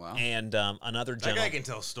 Wow. And another That gentleman. guy can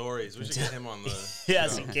tell stories. We should get him on the.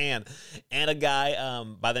 Yes, he can. And a guy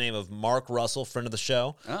by the name of Mark Russell, friend of the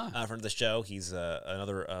show. Friend of the show. He's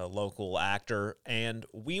another local actor. And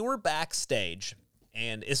we were backstage,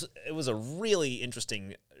 and it was a really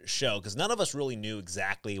interesting show because none of us really knew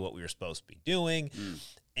exactly what we were supposed to be doing.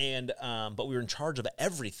 And but we were in charge of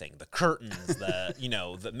everything, the curtains,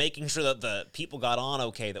 the making sure that the people got on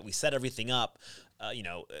okay, that we set everything up,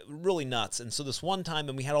 really nuts. And so this one time,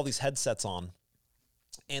 and we had all these headsets on,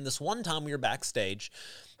 and this one time we were backstage,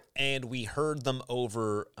 and we heard them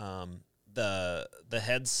over the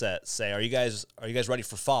headset say, "Are you guys ready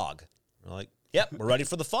for fog?" We're like, "Yep, we're ready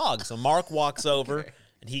for the fog." So Mark walks over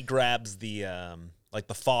and he grabs the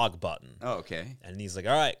the fog button. Oh, okay. And he's like,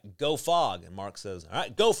 "All right, go fog." And Mark says, "All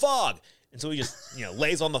right, go fog." And so he just,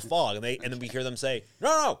 lays on the fog, and then we hear them say,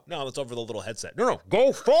 no, it's over the little headset. No,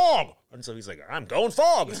 go fog. And so he's like, "I'm going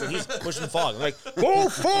fog." And so he's pushing the fog. I'm like, "Go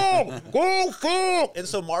fog, go fog." And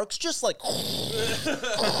so Mark's just like,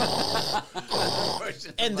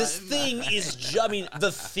 and this thing is,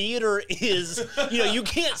 the theater is, you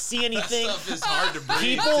can't see anything. Stuff is hard to breathe.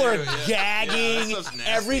 People too, are yeah. gagging, Yeah, that stuff's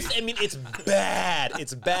nasty. everything. I mean, it's bad.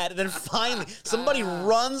 It's bad. And then finally, somebody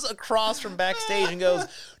runs across from backstage and goes,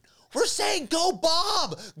 we're saying go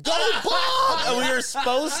Bob, and we were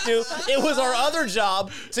supposed to. It was our other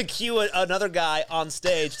job to cue another guy on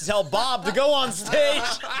stage to tell Bob to go on stage.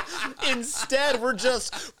 Instead, we're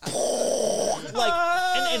just like,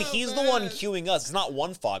 and he's the one cueing us. It's not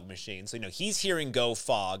one fog machine, so he's hearing go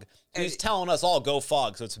fog. And he's telling us all go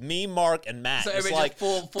fog. So it's me, Mark, and Matt. So it's like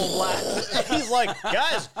full blast. He's like,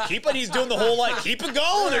 guys, keep it. He's doing the whole keep it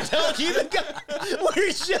going. They're telling keep it going. We're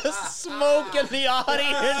just smoking the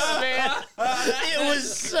audience, man. It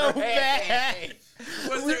was so bad.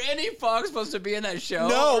 Was there any fog supposed to be in that show?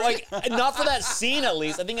 No, not for that scene at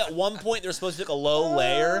least. I think at one point they're supposed to be a low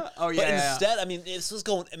layer. Oh yeah. But instead, I mean, this was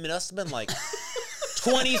going. I mean, it must have been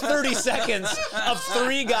 20, 30 seconds of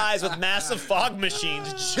three guys with massive fog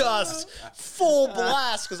machines just full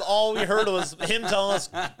blast because all we heard was him telling us,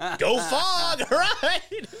 go fog, right?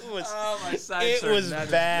 It was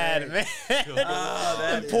bad, man.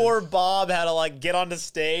 And poor Bob had to get onto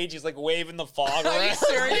stage. He's waving the fog around. Are you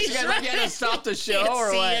serious? You guys can't stop the show Can't or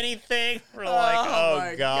see what? anything. We're oh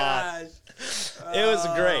my God. It was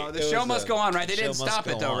great. The show must go on, right? They didn't stop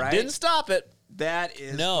it though, right? Didn't stop it. That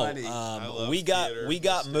is funny. We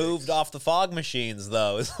got moved off the fog machines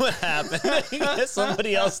though. Is what happened.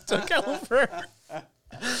 Somebody else took over.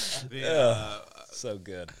 So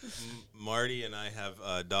good. Marty and I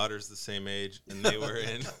have daughters the same age, and they were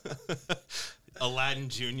in Aladdin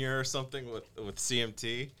Jr. or something with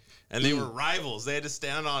CMT. And they were rivals. They had to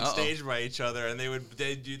stand on stage by each other, and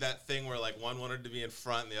they'd do that thing where one wanted to be in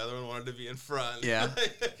front, and the other one wanted to be in front. Yeah,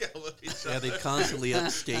 they constantly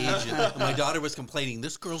upstage. And my daughter was complaining,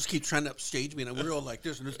 "This girls keep trying to upstage me," and we're all like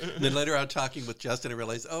this. And then later out talking with Justin, I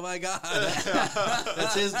realized, oh my God,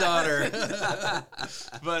 that's his daughter.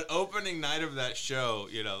 But opening night of that show,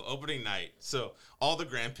 opening night, so all the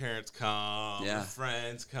grandparents come,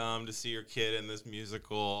 friends come to see your kid in this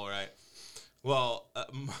musical, right? Well,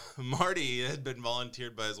 Marty had been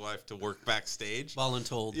volunteered by his wife to work backstage.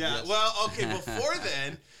 Voluntold. Yeah. Yes. Well, okay. Before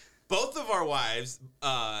then, both of our wives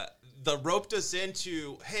roped us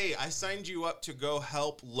into, hey, I signed you up to go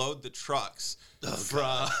help load the trucks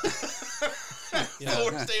from the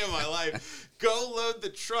worst day of my life. Go load the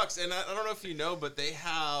trucks. And I don't know if you know, but they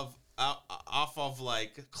have off of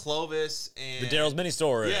Clovis and the Daryl's Mini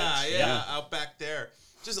Storage. Yeah, out back there.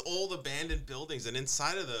 Just old abandoned buildings, and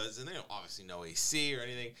inside of those, and they don't obviously no AC or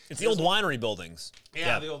anything. It's the old winery buildings.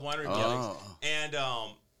 Yeah, the old winery buildings. And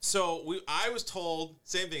so I was told,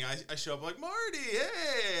 same thing. I show up Marty,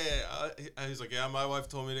 hey. He's like, yeah, my wife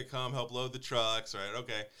told me to come help load the trucks, right?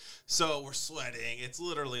 Okay. So we're sweating. It's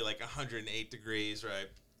literally 108 degrees, right?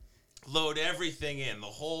 Load everything in, the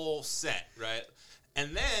whole set, right?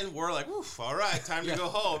 And then we're like, oof, all right, time to go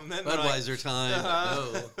home. And then Budweiser time.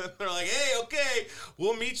 They're like, hey, okay,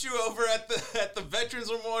 we'll meet you over at the Veterans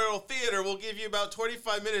Memorial Theater. We'll give you about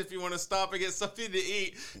 25 minutes if you want to stop and get something to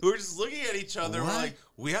eat. We're just looking at each other. What? We're like,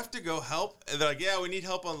 we have to go help. And they're like, yeah, we need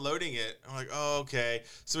help unloading it. I'm like, oh, okay.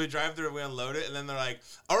 So we drive there, we unload it, and then they're like,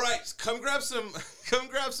 all right, come grab some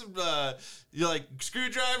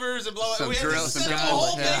screwdrivers and blah blah. We had to set the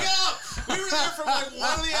whole thing up. We were there from 1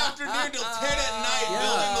 in the afternoon till 10 at night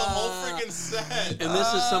building the whole freaking set. And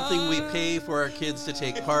this is something we pay for our kids to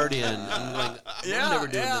take part in. I'm we're never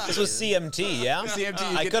doing this. This was CMT, yeah?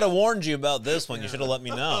 CMT. I could have warned you about this one. You should have let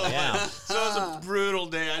me know, yeah. So it was a brutal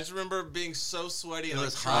day. I just remember being so sweaty. It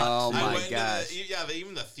was hot. Oh, my gosh.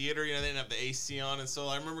 Even the theater, they didn't have the AC on. And so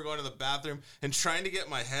I remember going to the bathroom and trying to get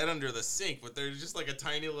my head under the sink, but there's just a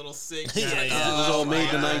tiny little sink. It was all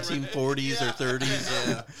made in the 1940s or 30s.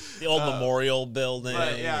 Yeah. The old memorial building.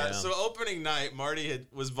 But so opening night, Marty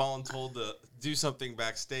was voluntold to do something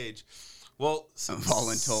backstage. Well, some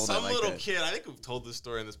little kid, I think we've told this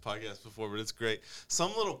story in this podcast before, but it's great.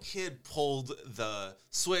 Some little kid pulled the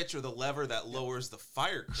switch or the lever that lowers the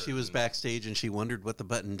fire curtain. She was backstage and she wondered what the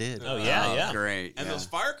button did. Oh, yeah. Great. And those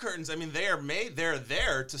fire curtains, I mean, they're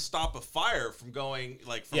there to stop a fire from going,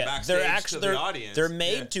 from backstage to the audience. They're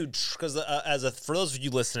made to, because for those of you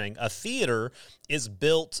listening, a theater is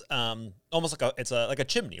built almost like a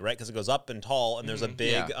chimney, right? Because it goes up and tall, and there's a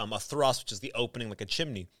big a thrust, which is the opening like a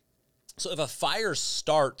chimney. So if a fire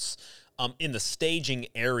starts in the staging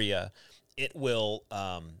area, it will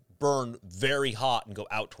burn very hot and go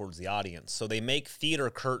out towards the audience. So they make theater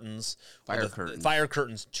curtains, fire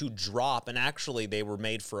curtains to drop, and actually they were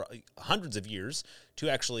made for hundreds of years to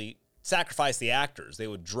actually sacrifice the actors. They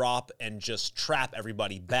would drop and just trap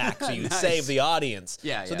everybody back so you'd save the audience.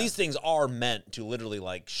 So these things are meant to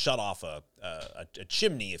literally shut off a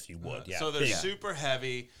chimney, if you would. So they're super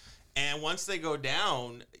heavy. And once they go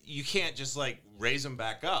down, you can't just raise them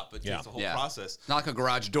back up. It takes a whole process. Not like a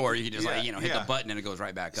garage door. You can just hit the button and it goes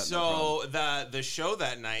right back up. So the show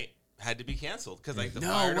that night, had to be canceled because like the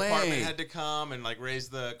fire department had to come and like raise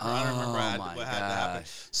the I don't remember what had to happen.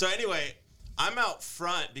 So anyway, I'm out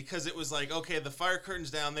front because it was like, okay, the fire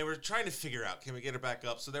curtain's down. They were trying to figure out, can we get it back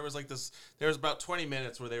up? So there was about 20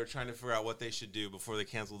 minutes where they were trying to figure out what they should do before they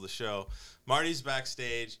canceled the show. Marty's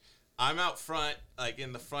backstage. I'm out front, like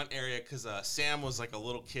in the front area, because Sam was like a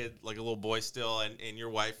little kid, like a little boy still, and your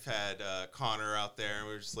wife had Connor out there, and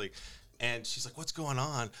we were just like, and she's like, what's going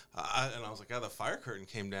on? And I was like, the fire curtain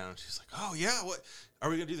came down. She's like, oh, yeah, what? Are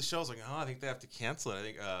we going to do the show? I was like, I think they have to cancel it. I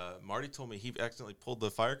think Marty told me he accidentally pulled the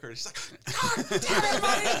fire curtain. She's like, God damn it,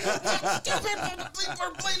 Marty!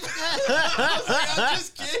 Bleep. I was like, I'm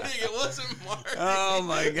just kidding. It wasn't Marty. Oh,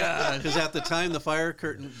 my God. Because at the time, the fire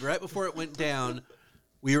curtain, right before it went down,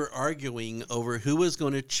 we were arguing over who was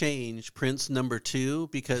going to change Prince number 2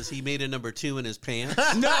 because he made a number 2 in his pants.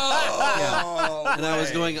 No! Yeah. And I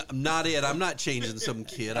was going, not it. I'm not changing some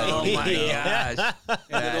kid. Oh, my gosh. And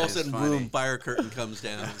then all of a sudden, boom, fire curtain comes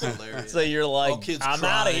down. It's hilarious. So you're like, I'm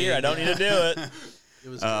out of here. I don't need to do it. It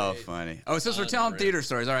was great. Funny. Oh, since we're telling theater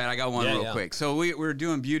stories, all right, I got one real quick. So we're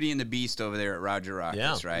doing Beauty and the Beast over there at Roger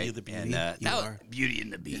Rockets, right? You're the Beauty. And, that was Beauty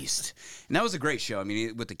and the Beast. And that was a great show. I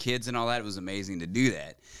mean, with the kids and all that, it was amazing to do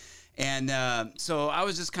that. And so I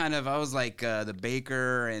was just I was like the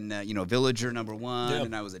baker and, villager number 1,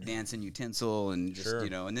 and I was a dancing utensil and just,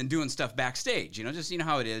 and then doing stuff backstage, just,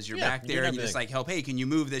 how it is. You're back there and you just like help, hey, can you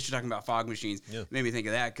move this? You're talking about fog machines. Yeah. Made me think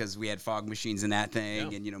of that because we had fog machines in that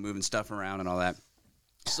thing and, moving stuff around and all that.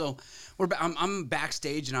 So I'm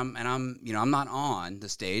backstage and I'm not on the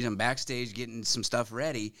stage. I'm backstage getting some stuff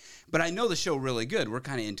ready, but I know the show really good. We're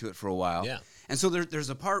kind of into it for a while. Yeah. And so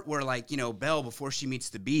there's a part where like, Belle, before she meets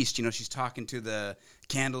the Beast, she's talking to the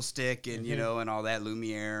candlestick and, and all that,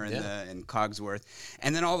 Lumiere and Cogsworth.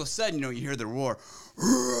 And then all of a sudden, you hear the roar,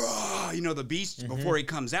 the Beast before he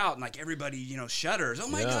comes out and like everybody, shudders. Oh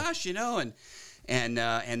my gosh, and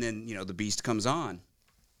then, the Beast comes on.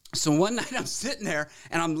 So one night I'm sitting there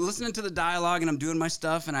and I'm listening to the dialogue and I'm doing my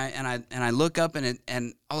stuff and I look up and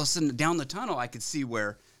all of a sudden down the tunnel I could see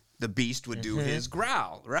where the Beast would do his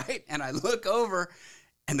growl, right? And I look over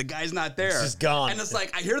and the guy's not there. He's gone. And it's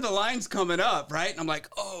like I hear the lines coming up, right? And I'm like,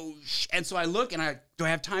 oh, and so I look and do I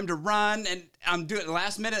have time to run? And I'm doing it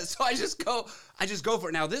last minute, so I just go for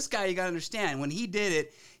it. Now this guy, you got to understand, when he did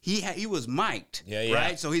it, he was mic'd,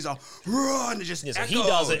 right? So he's all, and it just echoed. He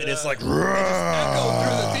does it, and it's like, it just echoed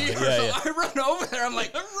through the theater. So I run over there. I'm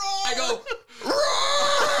like, I go,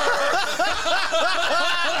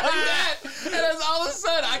 and then all of a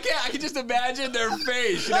sudden, I can just imagine their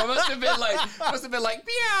face. Must have been like,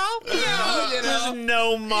 meow, meow. There's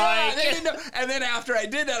no mic. Yeah, and then after I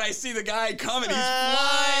did that, I see the guy coming. He's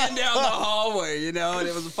flying down the hallway, and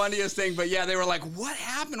it was the funniest thing. But yeah, they were like, "What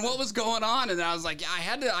happened? What was going on?" And I was like,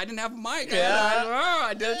 I didn't have a mic.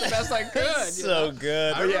 I did it the best I could. So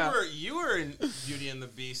good. I remember you were in Beauty and the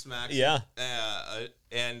Beast, Max. Yeah.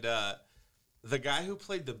 And the guy who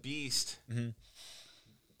played the Beast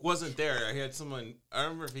wasn't there. He had someone. I don't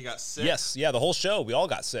remember if he got sick. Yes. Yeah. The whole show, we all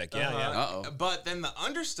got sick. Yeah. Uh-oh. But then the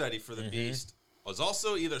understudy for the Beast was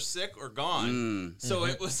also either sick or gone. So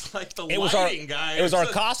it was like the lighting guy. It was our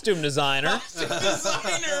costume designer.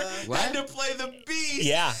 Had to play the Beast.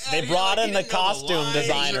 Yeah, they brought in the costume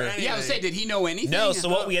designer. Yeah, I was saying, did he know anything? No, so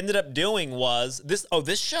what we ended up doing was this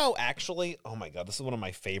show actually, oh my God, this is one of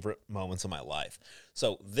my favorite moments of my life.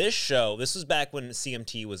 So this show, this was back when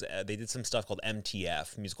CMT was, they did some stuff called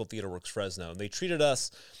MTF, Musical Theater Works Fresno. They treated us,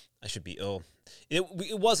 I should be ill.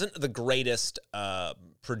 It wasn't the greatest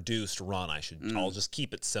produced run. I'll just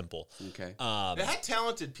keep it simple. Okay. It had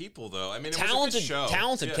talented people though. I mean, it talented, was a good show.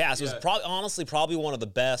 Talented cast. It was probably one of the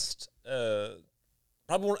best. And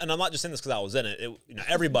I'm not just saying this because I was in it.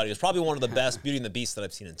 Everybody was probably one of the best Beauty and the Beast that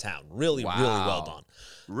I've seen in town. Really, really well done.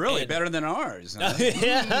 Really better than ours. Huh?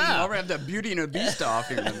 Yeah, we have the Beauty and the Beast off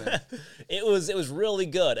here. It was really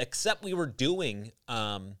good. Except we were doing.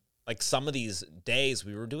 Like some of these days,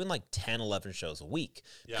 we were doing like 10, 11 shows a week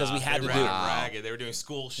because we had to do ragged. They were doing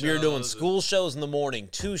school shows. We were doing school shows in the morning,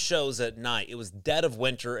 2 shows at night. It was dead of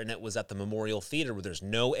winter, and it was at the Memorial Theater where there's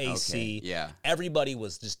no AC. Okay. Yeah, everybody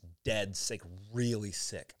was just dead sick, really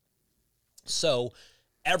sick. So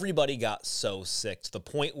everybody got so sick to the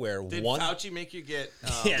point where Did Fauci make you get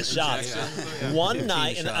shots? Yeah. One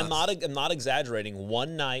night, and I'm not exaggerating.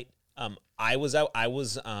 One night. I was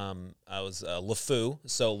LeFou.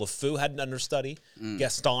 So LeFou had an understudy.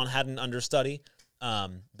 Gaston had an understudy.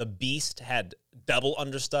 The Beast had double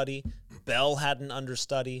understudy. Belle had an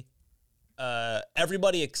understudy.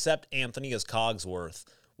 Everybody except Anthony as Cogsworth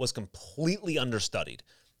was completely understudied.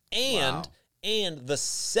 And the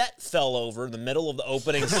set fell over in the middle of the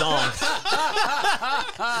opening song.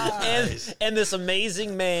 and this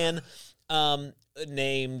amazing man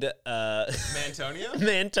named Mantonio.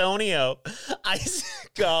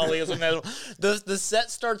 Golly, it was amazing. The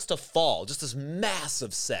set starts to fall, just this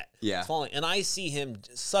massive set. Yeah. Falling, and I see him,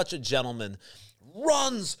 such a gentleman,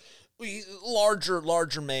 runs.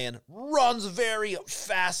 Larger man runs very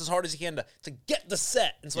fast, as hard as he can to get the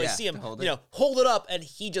set, and so I see him, hold it up, and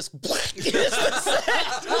he just gets the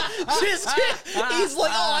set. He's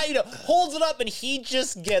like, holds it up, and he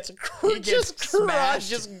just gets crushed,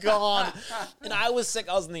 just gone. And I was sick.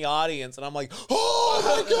 I was in the audience, and I'm like, oh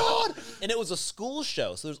my god! And it was a school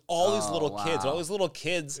show, so there's all these little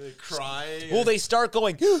kids, They cry. Well, they start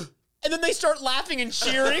going. And then they start laughing and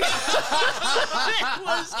cheering. It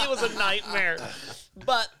was a nightmare.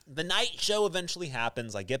 But the night show eventually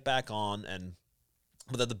happens. I get back on,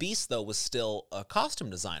 but the Beast, though, was still a costume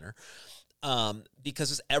designer.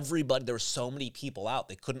 Because there were so many people out,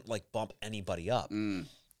 they couldn't bump anybody up. And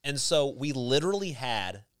so we literally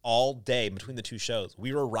had all day between the two shows,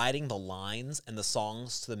 we were writing the lines and the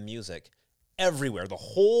songs to the music everywhere. The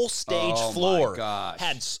whole stage floor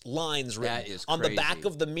had lines written on the back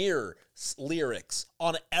of the mirror, lyrics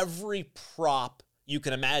on every prop you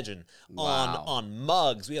can imagine. On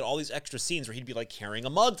mugs, we had all these extra scenes where he'd be carrying a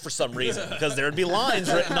mug for some reason because there would be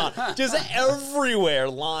lines written on just everywhere,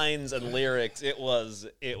 lines and lyrics. It was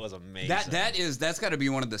amazing. That's got to be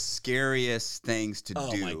one of the scariest things to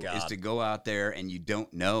do. My God. Is to go out there and you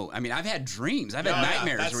don't know. I mean, I've had dreams. I've had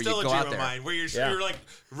nightmares where you go out there. Mine, where you're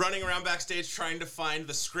running around backstage trying to find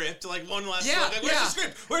the script, one last look. Where's the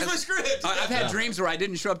script? Where's my script? I've had dreams where I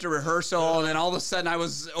didn't show up to rehearsal, and then all of a sudden I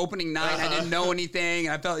was opening night. I didn't know anything. And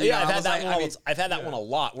I felt I've had that one a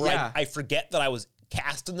lot where I forget that I was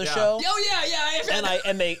cast in the show. Oh yeah.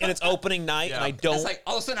 And it's opening night and I don't. It's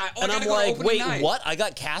all of a sudden I'm like, wait, what? I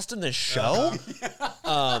got cast in this show? And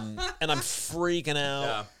I'm freaking out.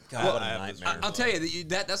 Yeah. God, what a nightmare. I'll tell you,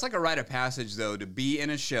 that's like a rite of passage, though, to be in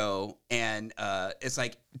a show and it's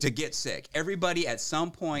like to get sick. Everybody at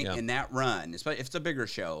some point in that run, especially if it's a bigger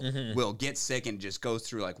show, will get sick and just goes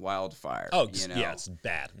through like wildfire. Oh, yeah, it's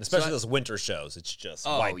bad. Especially those winter shows. It's just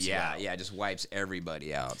wipes you out. Yeah, it just wipes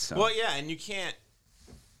everybody out. So. Well, yeah, and you can't,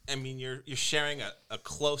 I mean, you're sharing a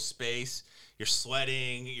close space. You're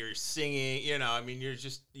sweating, you're singing, you're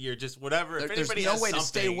just whatever. There's no way to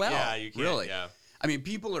stay well. Yeah, you can't. Really. Yeah. I mean,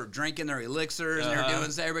 people are drinking their elixirs and they're doing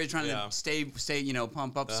this. Everybody's trying to stay,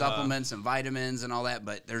 pump up supplements and vitamins and all that.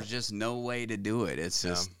 But there's just no way to do it. It's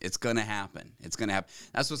just, it's going to happen. It's going to happen.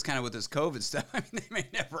 That's what's kind of with this COVID stuff. I mean, they may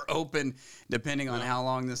never open depending on how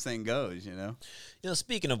long this thing goes,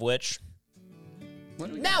 Speaking of which,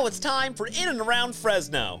 now it's time for In and Around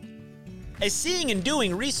Fresno, a seeing and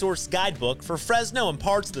doing resource guidebook for Fresno and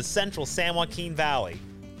parts of the central San Joaquin Valley.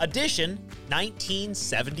 Edition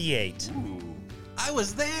 1978. Ooh. I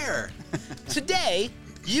was there. Today,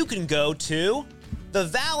 you can go to the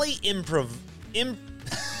Valley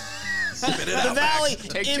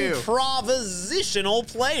Improvisational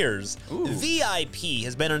Players. Ooh. VIP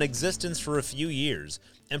has been in existence for a few years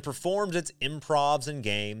and performs its improvs and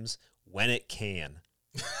games when it can.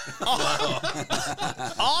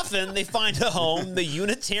 Often they find a home, the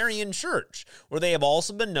Unitarian Church, where they have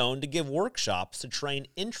also been known to give workshops to train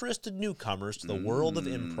interested newcomers to the world of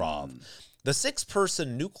improv. The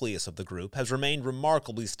 6-person nucleus of the group has remained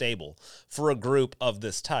remarkably stable for a group of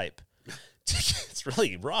this type. It's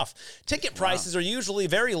really rough. Ticket prices are usually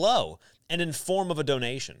very low and in form of a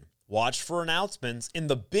donation. Watch for announcements in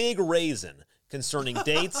the Big Raisin concerning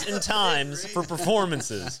dates and times for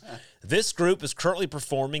performances. This group is currently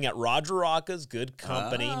performing at Roger Rocca's Good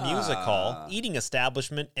Company Music Hall, Eating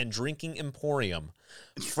Establishment, and Drinking Emporium.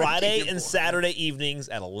 Friday and Saturday evenings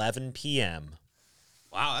at 11 p.m.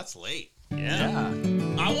 Wow, that's late. Yeah.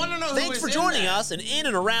 I want to know who Thanks for joining us in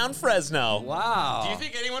and around Fresno. Wow. Do you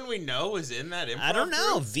think anyone we know was in that improv I don't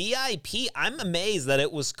know. group? VIP. I'm amazed that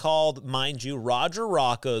it was called, mind you, Roger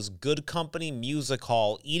Rocca's Good Company Music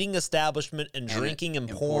Hall, Eating Establishment, and Drinking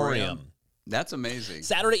Emporium. That's amazing.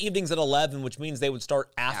 Saturday evenings at 11, which means they would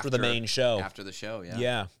start after the main show. After the show,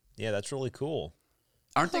 yeah. Yeah, that's really cool.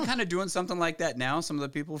 Aren't they kind of doing something like that now? Some of the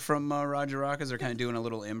people from Roger Rocca's are kind of doing a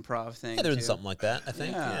little improv thing. Yeah, they're doing something like that, I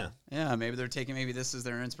think. Yeah, maybe they're taking, maybe this is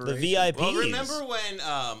their inspiration. The VIPs. Well, remember when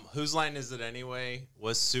Whose Line Is It Anyway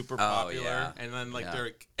was super popular? Yeah. And then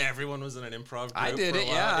everyone was in an improv group I did for a it,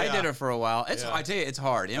 while. I did it for a while. I tell you, it's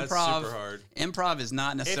hard. That's Improv, super hard. Improv is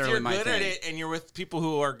not necessarily my thing. If you're good at it and you're with people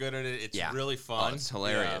who are good at it, it's really fun. Oh, it's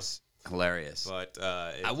hilarious. Hilarious. But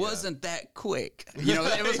I wasn't that quick. You know,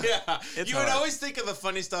 it was. You would always think of the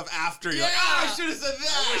funny stuff after. You're like, I should have said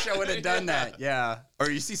that. I wish I would have done that. Yeah. Or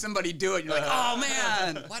you see somebody do it, you're like, oh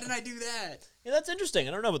man, why didn't I do that? Yeah, that's interesting.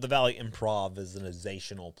 I don't know about the Valley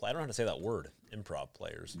improvisational play. I don't know how to say that word. Improv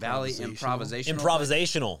players. Valley improvisational.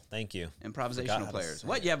 Improvisational. Thank you. Improvisational players.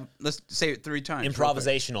 What? Yeah. Let's say it 3 times.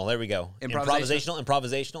 Improvisational. There we go.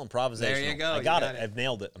 Improvisational. There you go. I got it. I've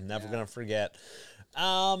nailed it. I'm never gonna forget.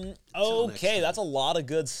 Okay, that's a lot of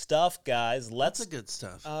good stuff, guys. Lots of good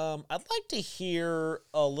stuff. I'd like to hear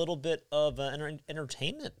a little bit of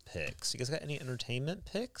entertainment picks. You guys got any entertainment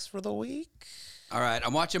picks for the week? All right,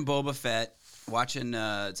 I'm watching Boba Fett.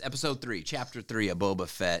 It's episode 3, chapter 3 of Boba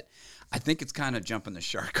Fett. I think it's kind of jumping the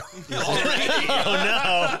shark already. Oh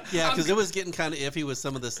no! Yeah, because it was getting kind of iffy with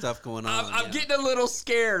some of the stuff going on. I'm getting a little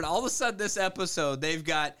scared. All of a sudden, this episode,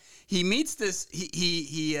 he meets this.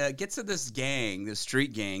 He gets to this gang, this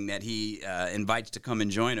street gang that he invites to come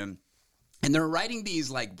and join him, and they're riding these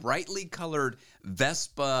like brightly colored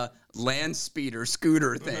Vespa land speeder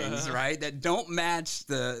scooter things, right? That don't match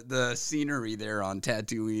the scenery there on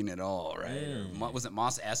Tatooine at all, right? Or what was it,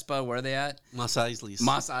 Mos Espa? Where are they at? Mos Eisley's.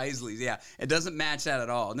 Mos Eisley's, yeah. It doesn't match that at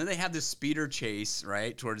all. And then they have this speeder chase,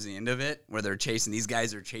 right, towards the end of it, where they're chasing, these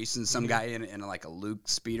guys are chasing some guy in like a Luke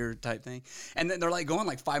speeder type thing. And then they're like going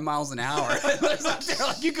like 5 miles an hour. They're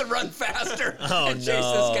like, you could run faster and chase this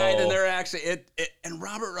guy. And then they're actually, and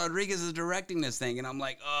Robert Rodriguez is directing this thing. And I'm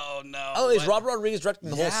like, oh no. Oh, is Robert Rodriguez directing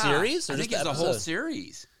the whole series? I think it's the whole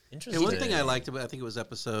series. Interesting. And one thing I liked about, I think it was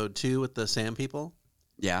episode 2 with the Sand People.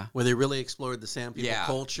 Yeah. Where they really explored the Sand People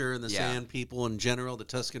culture and the Sand People in general, the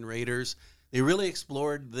Tusken Raiders. They really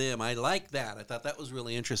explored them. I like that. I thought that was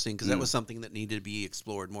really interesting because that was something that needed to be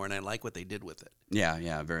explored more, and I like what they did with it.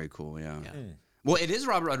 Yeah, very cool, yeah. Well, it is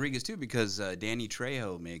Robert Rodriguez, too, because Danny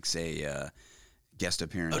Trejo makes a guest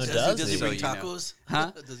appearance. Oh, does he bring tacos?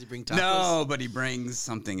 Huh? Does he bring tacos? No, but he brings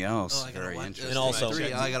something else. Oh, very interesting. And also,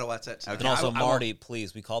 I gotta watch that too. And also, Marty,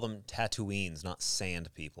 please, we call them Tatooines, not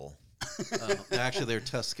sand people. Actually, they're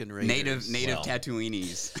Tusken Raiders. Native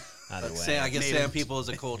Tatooinis. I guess Sand People is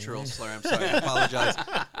a cultural slur. I'm sorry. I apologize.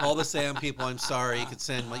 All the Sand People, I'm sorry. You could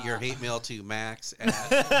send your hate mail to Max.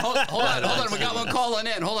 Hold on. We got one calling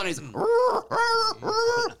in. Hold on. He's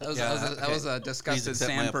that was a disgusted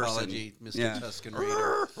sand person. Apology, Mr. Tusken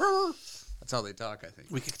Raider. That's how they talk, I think.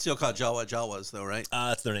 We could still call Jawas, though, right?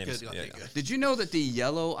 That's their names. Good, okay, good. Did you know that the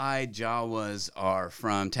yellow-eyed Jawas are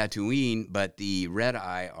from Tatooine, but the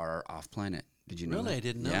red-eye are off-planet? Did you know Really? that? I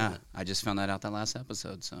didn't know Yeah, that. I just found that out that last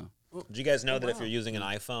episode, so... Did you guys know that if you're using an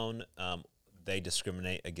iPhone, they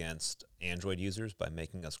discriminate against Android users by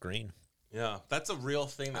making us green? Yeah, that's a real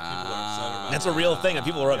thing that people are upset about. That's a real thing that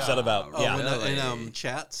people are upset about. Oh, yeah, really? In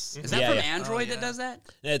chats. Is that from Android that does that?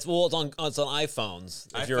 It's on iPhones.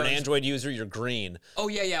 If you're an Android user, you're green. Oh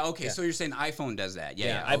yeah. Okay, so you're saying iPhone does that?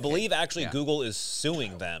 Yeah. I believe actually Google is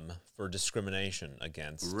suing them for discrimination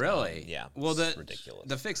against. Really? Yeah. Well, it's ridiculous.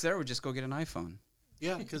 The fix there would just go get an iPhone.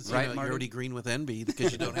 Yeah, because Right, you're Marty? already green with envy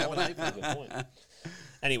because you don't have an iPhone. Good point.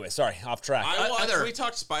 Anyway, sorry, off track. We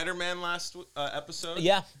talked Spider-Man last episode.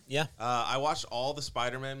 Yeah. I watched all the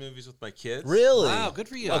Spider-Man movies with my kids. Really? Wow, good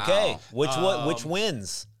for you. Okay. Which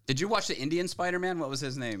wins? Did you watch the Indian Spider-Man? What was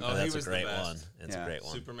his name? Oh, That's he was a great the best. one. It's a great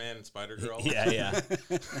one. Superman and Spider-Girl. Yeah.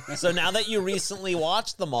 So now that you recently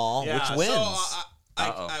watched them all, which wins?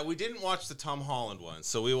 So, we didn't watch the Tom Holland one,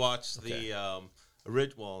 so we watched the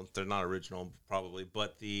well, they're not original probably,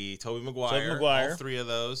 but the Tobey Maguire, all 3 of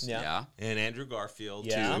those, Yeah. and Andrew Garfield,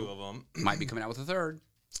 2 of them. Might be coming out with a third.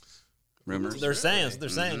 Rumors. They're saying.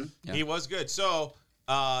 Yeah. He was good. So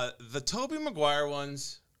the Tobey Maguire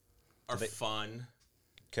ones are fun.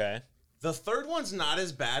 Okay. The third one's not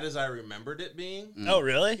as bad as I remembered it being. Oh,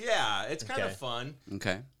 really? Yeah, it's kind of fun.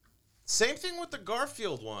 Okay. Same thing with the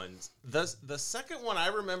Garfield ones. The second one I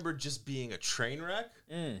remember just being a train wreck.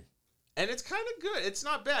 And it's kind of good. It's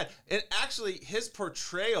not bad. And actually, his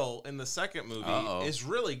portrayal in the second movie is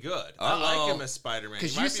really good. I like him as Spider-Man.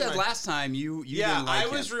 Because you said last time you didn't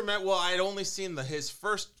like him. Well, I'd only seen his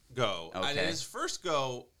first go. Okay. And his first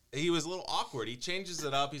go, he was a little awkward. He changes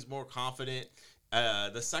it up. He's more confident.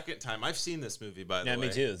 The second time, I've seen this movie, by the way. Yeah, me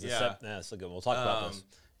too. It's so good. We'll talk about this.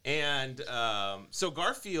 And so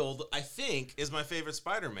Garfield, I think, is my favorite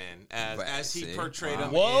Spider-Man as he portrayed him.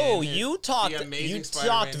 Whoa, in you talked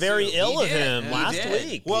Spider-Man very 2. ill of him last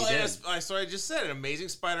week. Well, so I just said, in Amazing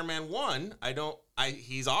Spider-Man 1,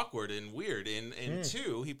 he's awkward and weird. In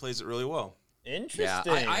 2, he plays it really well.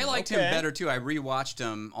 Interesting. Yeah, I liked him better too. I rewatched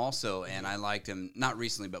him also, and I liked him not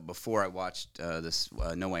recently, but before I watched this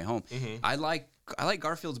No Way Home. I liked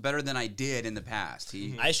Garfield's better than I did in the past.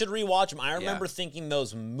 I should rewatch him. I remember thinking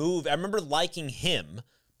those movies. I remember liking him,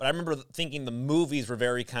 but I remember thinking the movies were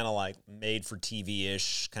very kind of like made for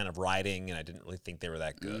TV-ish kind of writing, and I didn't really think they were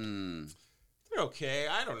that good. They're okay.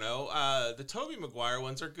 I don't know. The Tobey Maguire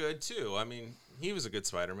ones are good too. I mean, he was a good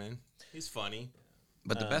Spider-Man. He's funny.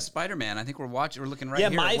 But the best Spider-Man, I think we're looking right yeah,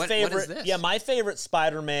 here. My favorite. What is this? Yeah, my favorite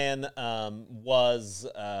Spider-Man was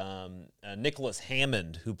Nicholas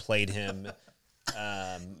Hammond, who played him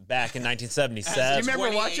back in 1977. Do you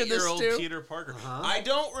remember watching this too? Peter Parker. I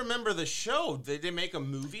don't remember the show. Did they make a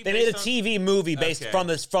movie? They made a TV movie based from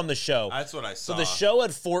the show. That's what I saw. So the show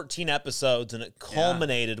had 14 episodes, and it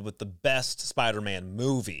culminated with the best Spider-Man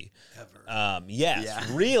movie ever.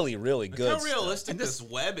 Really, really good. How realistic this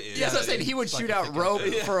web is. Yeah, so I said he would shoot out rope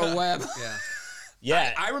for a web.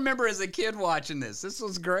 Yeah. I remember as a kid watching this. This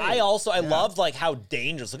was great. I loved like how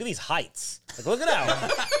dangerous. Look at these heights. Like, look at how.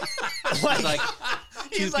 like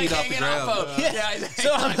 2 feet off the ground. He's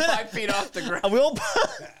so I'm 5 feet off the ground.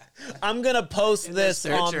 I'm gonna post this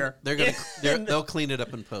on. They'll clean it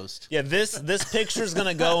up in post. Yeah, this picture's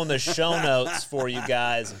gonna go in the show notes for you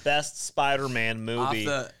guys. Best Spider-Man movie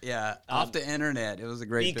off the internet. It was a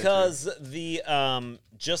great because the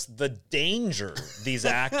just the danger these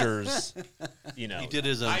actors, He did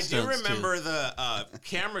his own. I do remember the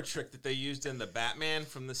camera trick that they used in the Batman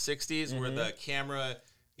from the '60s, where the camera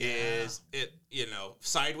is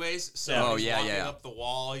sideways. So he's walking up the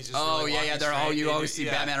wall. He's just you always see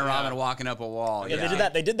Batman and Robin walking up a wall. Yeah, they did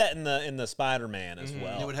that. They did that in the Spider-Man as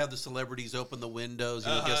well. They would have the celebrities open the windows.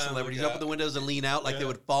 You would get celebrities open the windows and lean out like they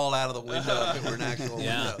would fall out of the window if it were an actual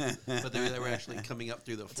window. But they were actually coming up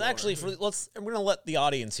through the floor. It's actually we're gonna let the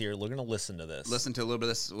audience here. We're gonna listen to this. Listen to a little bit of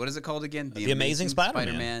this. What is it called again? The Amazing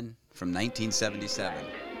Spider-Man from 1977.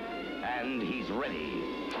 And he's ready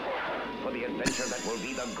for the adventure that will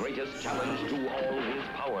be the greatest challenge to all his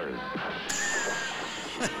powers.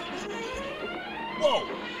 Whoa!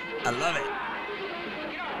 I love it.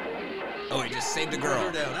 Oh, he just saved the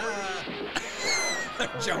girl.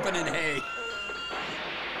 Jumping in hay.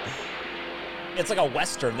 It's like a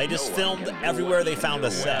Western. They just filmed everywhere they found a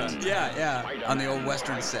set. Yeah. On the old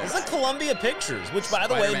Western set. It's like Columbia Pictures, which, by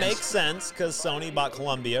the way, makes sense because Sony bought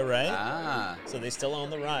Columbia, right? So they still own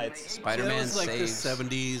the rights. Spider-Man it was like saves. the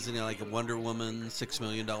 70s, like a Wonder Woman, $6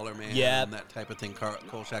 Million Man, and that type of thing.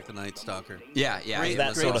 Kolchak the Night Stalker. Yeah. Great,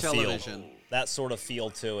 that sort of television. That sort of feel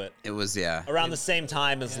to it. It was, around the same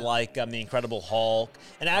time as like The Incredible Hulk.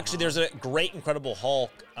 And actually, there's a great Incredible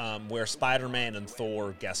Hulk where Spider-Man and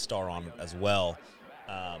Thor guest star on it as well.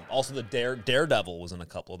 Also, the Daredevil was in a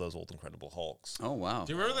couple of those old Incredible Hulks. Oh, wow.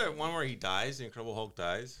 Do you remember that one where he dies? The Incredible Hulk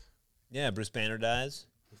dies? Yeah, Bruce Banner dies.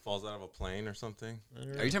 He falls out of a plane or something.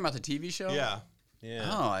 Are you talking about the TV show? Yeah.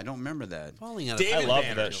 Oh, I don't remember that. I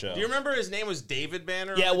loved that show. Do you remember his name was David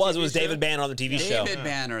Banner? Yeah, it was. It was David Banner on the TV show. David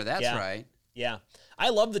Banner, that's right. Yeah. I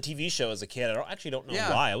loved the TV show as a kid. I don't know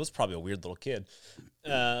why. I was probably a weird little kid.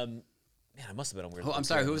 Man, I must have been a weird little I'm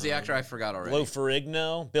sorry, kid. who was the actor? I forgot already. Lou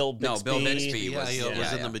Ferrigno, Bill Bixby. No, Bill Bixby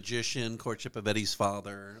was in The Magician, Courtship of Eddie's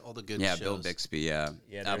Father, all the good shows. Bill Bixby,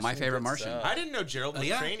 My Favorite Martian. Stuff. I didn't know Gerald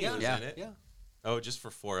McCraney was in it. Yeah. Oh, just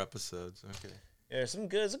for 4 episodes. Okay. Yeah, it's a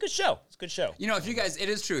good show. It's a good show. You know, if you guys, it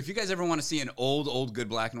is true. If you guys ever want to see an old good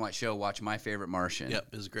black and white show, watch My Favorite Martian. Yep,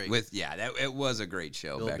 it was great. It was a great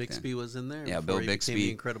show. Bill back Bixby then. was in there. Yeah, Bill Bixby,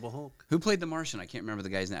 the Incredible Hulk. Who played the Martian? I can't remember the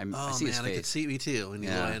guy's name. I see his face. I could see me too. And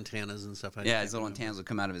his little antennas and stuff. His little antennas would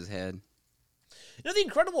come out of his head. You know, the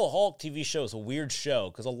Incredible Hulk TV show is a weird show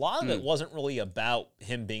because a lot of it wasn't really about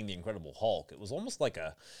him being the Incredible Hulk. It was almost like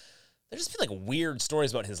there just feel like weird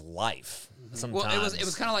stories about his life. Sometimes. Well, it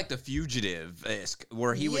was kind of like The Fugitive-esque,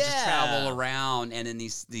 where he would just travel around, and then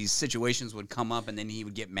these situations would come up, and then he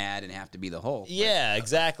would get mad and have to be the Hulk. Yeah,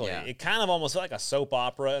 exactly. Yeah. It kind of almost felt like a soap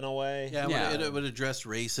opera in a way. Yeah, it would address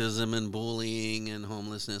racism and bullying and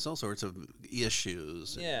homelessness, all sorts of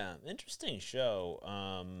issues. Yeah, interesting show.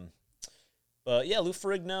 But yeah, Lou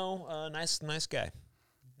Ferrigno, nice guy.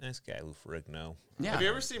 Nice guy, Lou Ferrigno. Yeah. Have you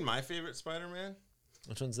ever seen My Favorite Spider-Man?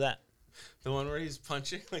 Which one's that? The one where he's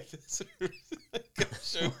punching like this. I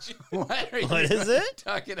showed you. What is it?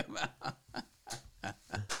 Talking about?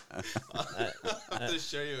 I'll have to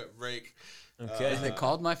show you at break. Okay. Is it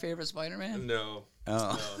called My Favorite Spider-Man? No. Oh.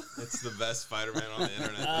 No, it's the best Spider-Man on the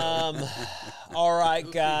internet. All right,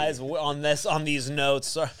 guys. On these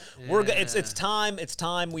notes, it's time. It's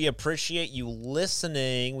time. We appreciate you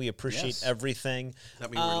listening. We appreciate everything. Does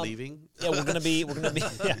that mean we're leaving? Yeah, we're gonna be.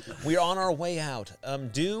 Yeah, we're on our way out.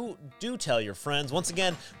 Do tell your friends. Once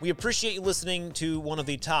again, we appreciate you listening to one of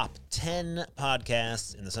the top 10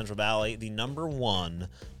 podcasts in the Central Valley, the #1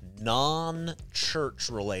 non-church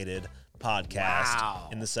related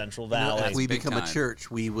podcast in the Central Valley. If we become time. a church,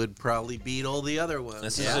 we would probably beat all the other ones.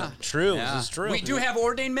 This is true. Yeah. This is true. We do have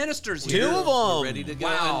ordained ministers here. 2 of them. We're ready to go.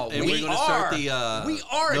 Wow, and we we're going to start the we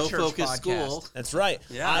are a No church Focus podcast. School. That's right.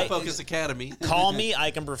 Yeah. No Focus Academy. Call me.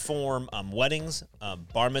 I can perform weddings,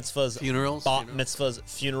 bar mitzvahs, Funerals. bat mitzvahs,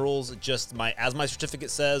 funerals. Just as my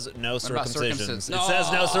certificate says, no What about circumcisions. circumcisions? It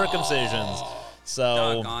says no circumcisions.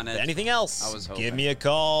 So, Doggone it. anything else, I was hoping. give me a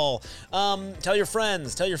call. Tell your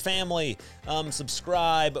friends, tell your family,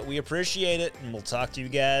 subscribe. We appreciate it, and we'll talk to you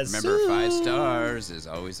guys Remember, soon. 5 stars is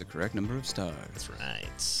always the correct number of stars. That's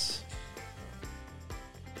right.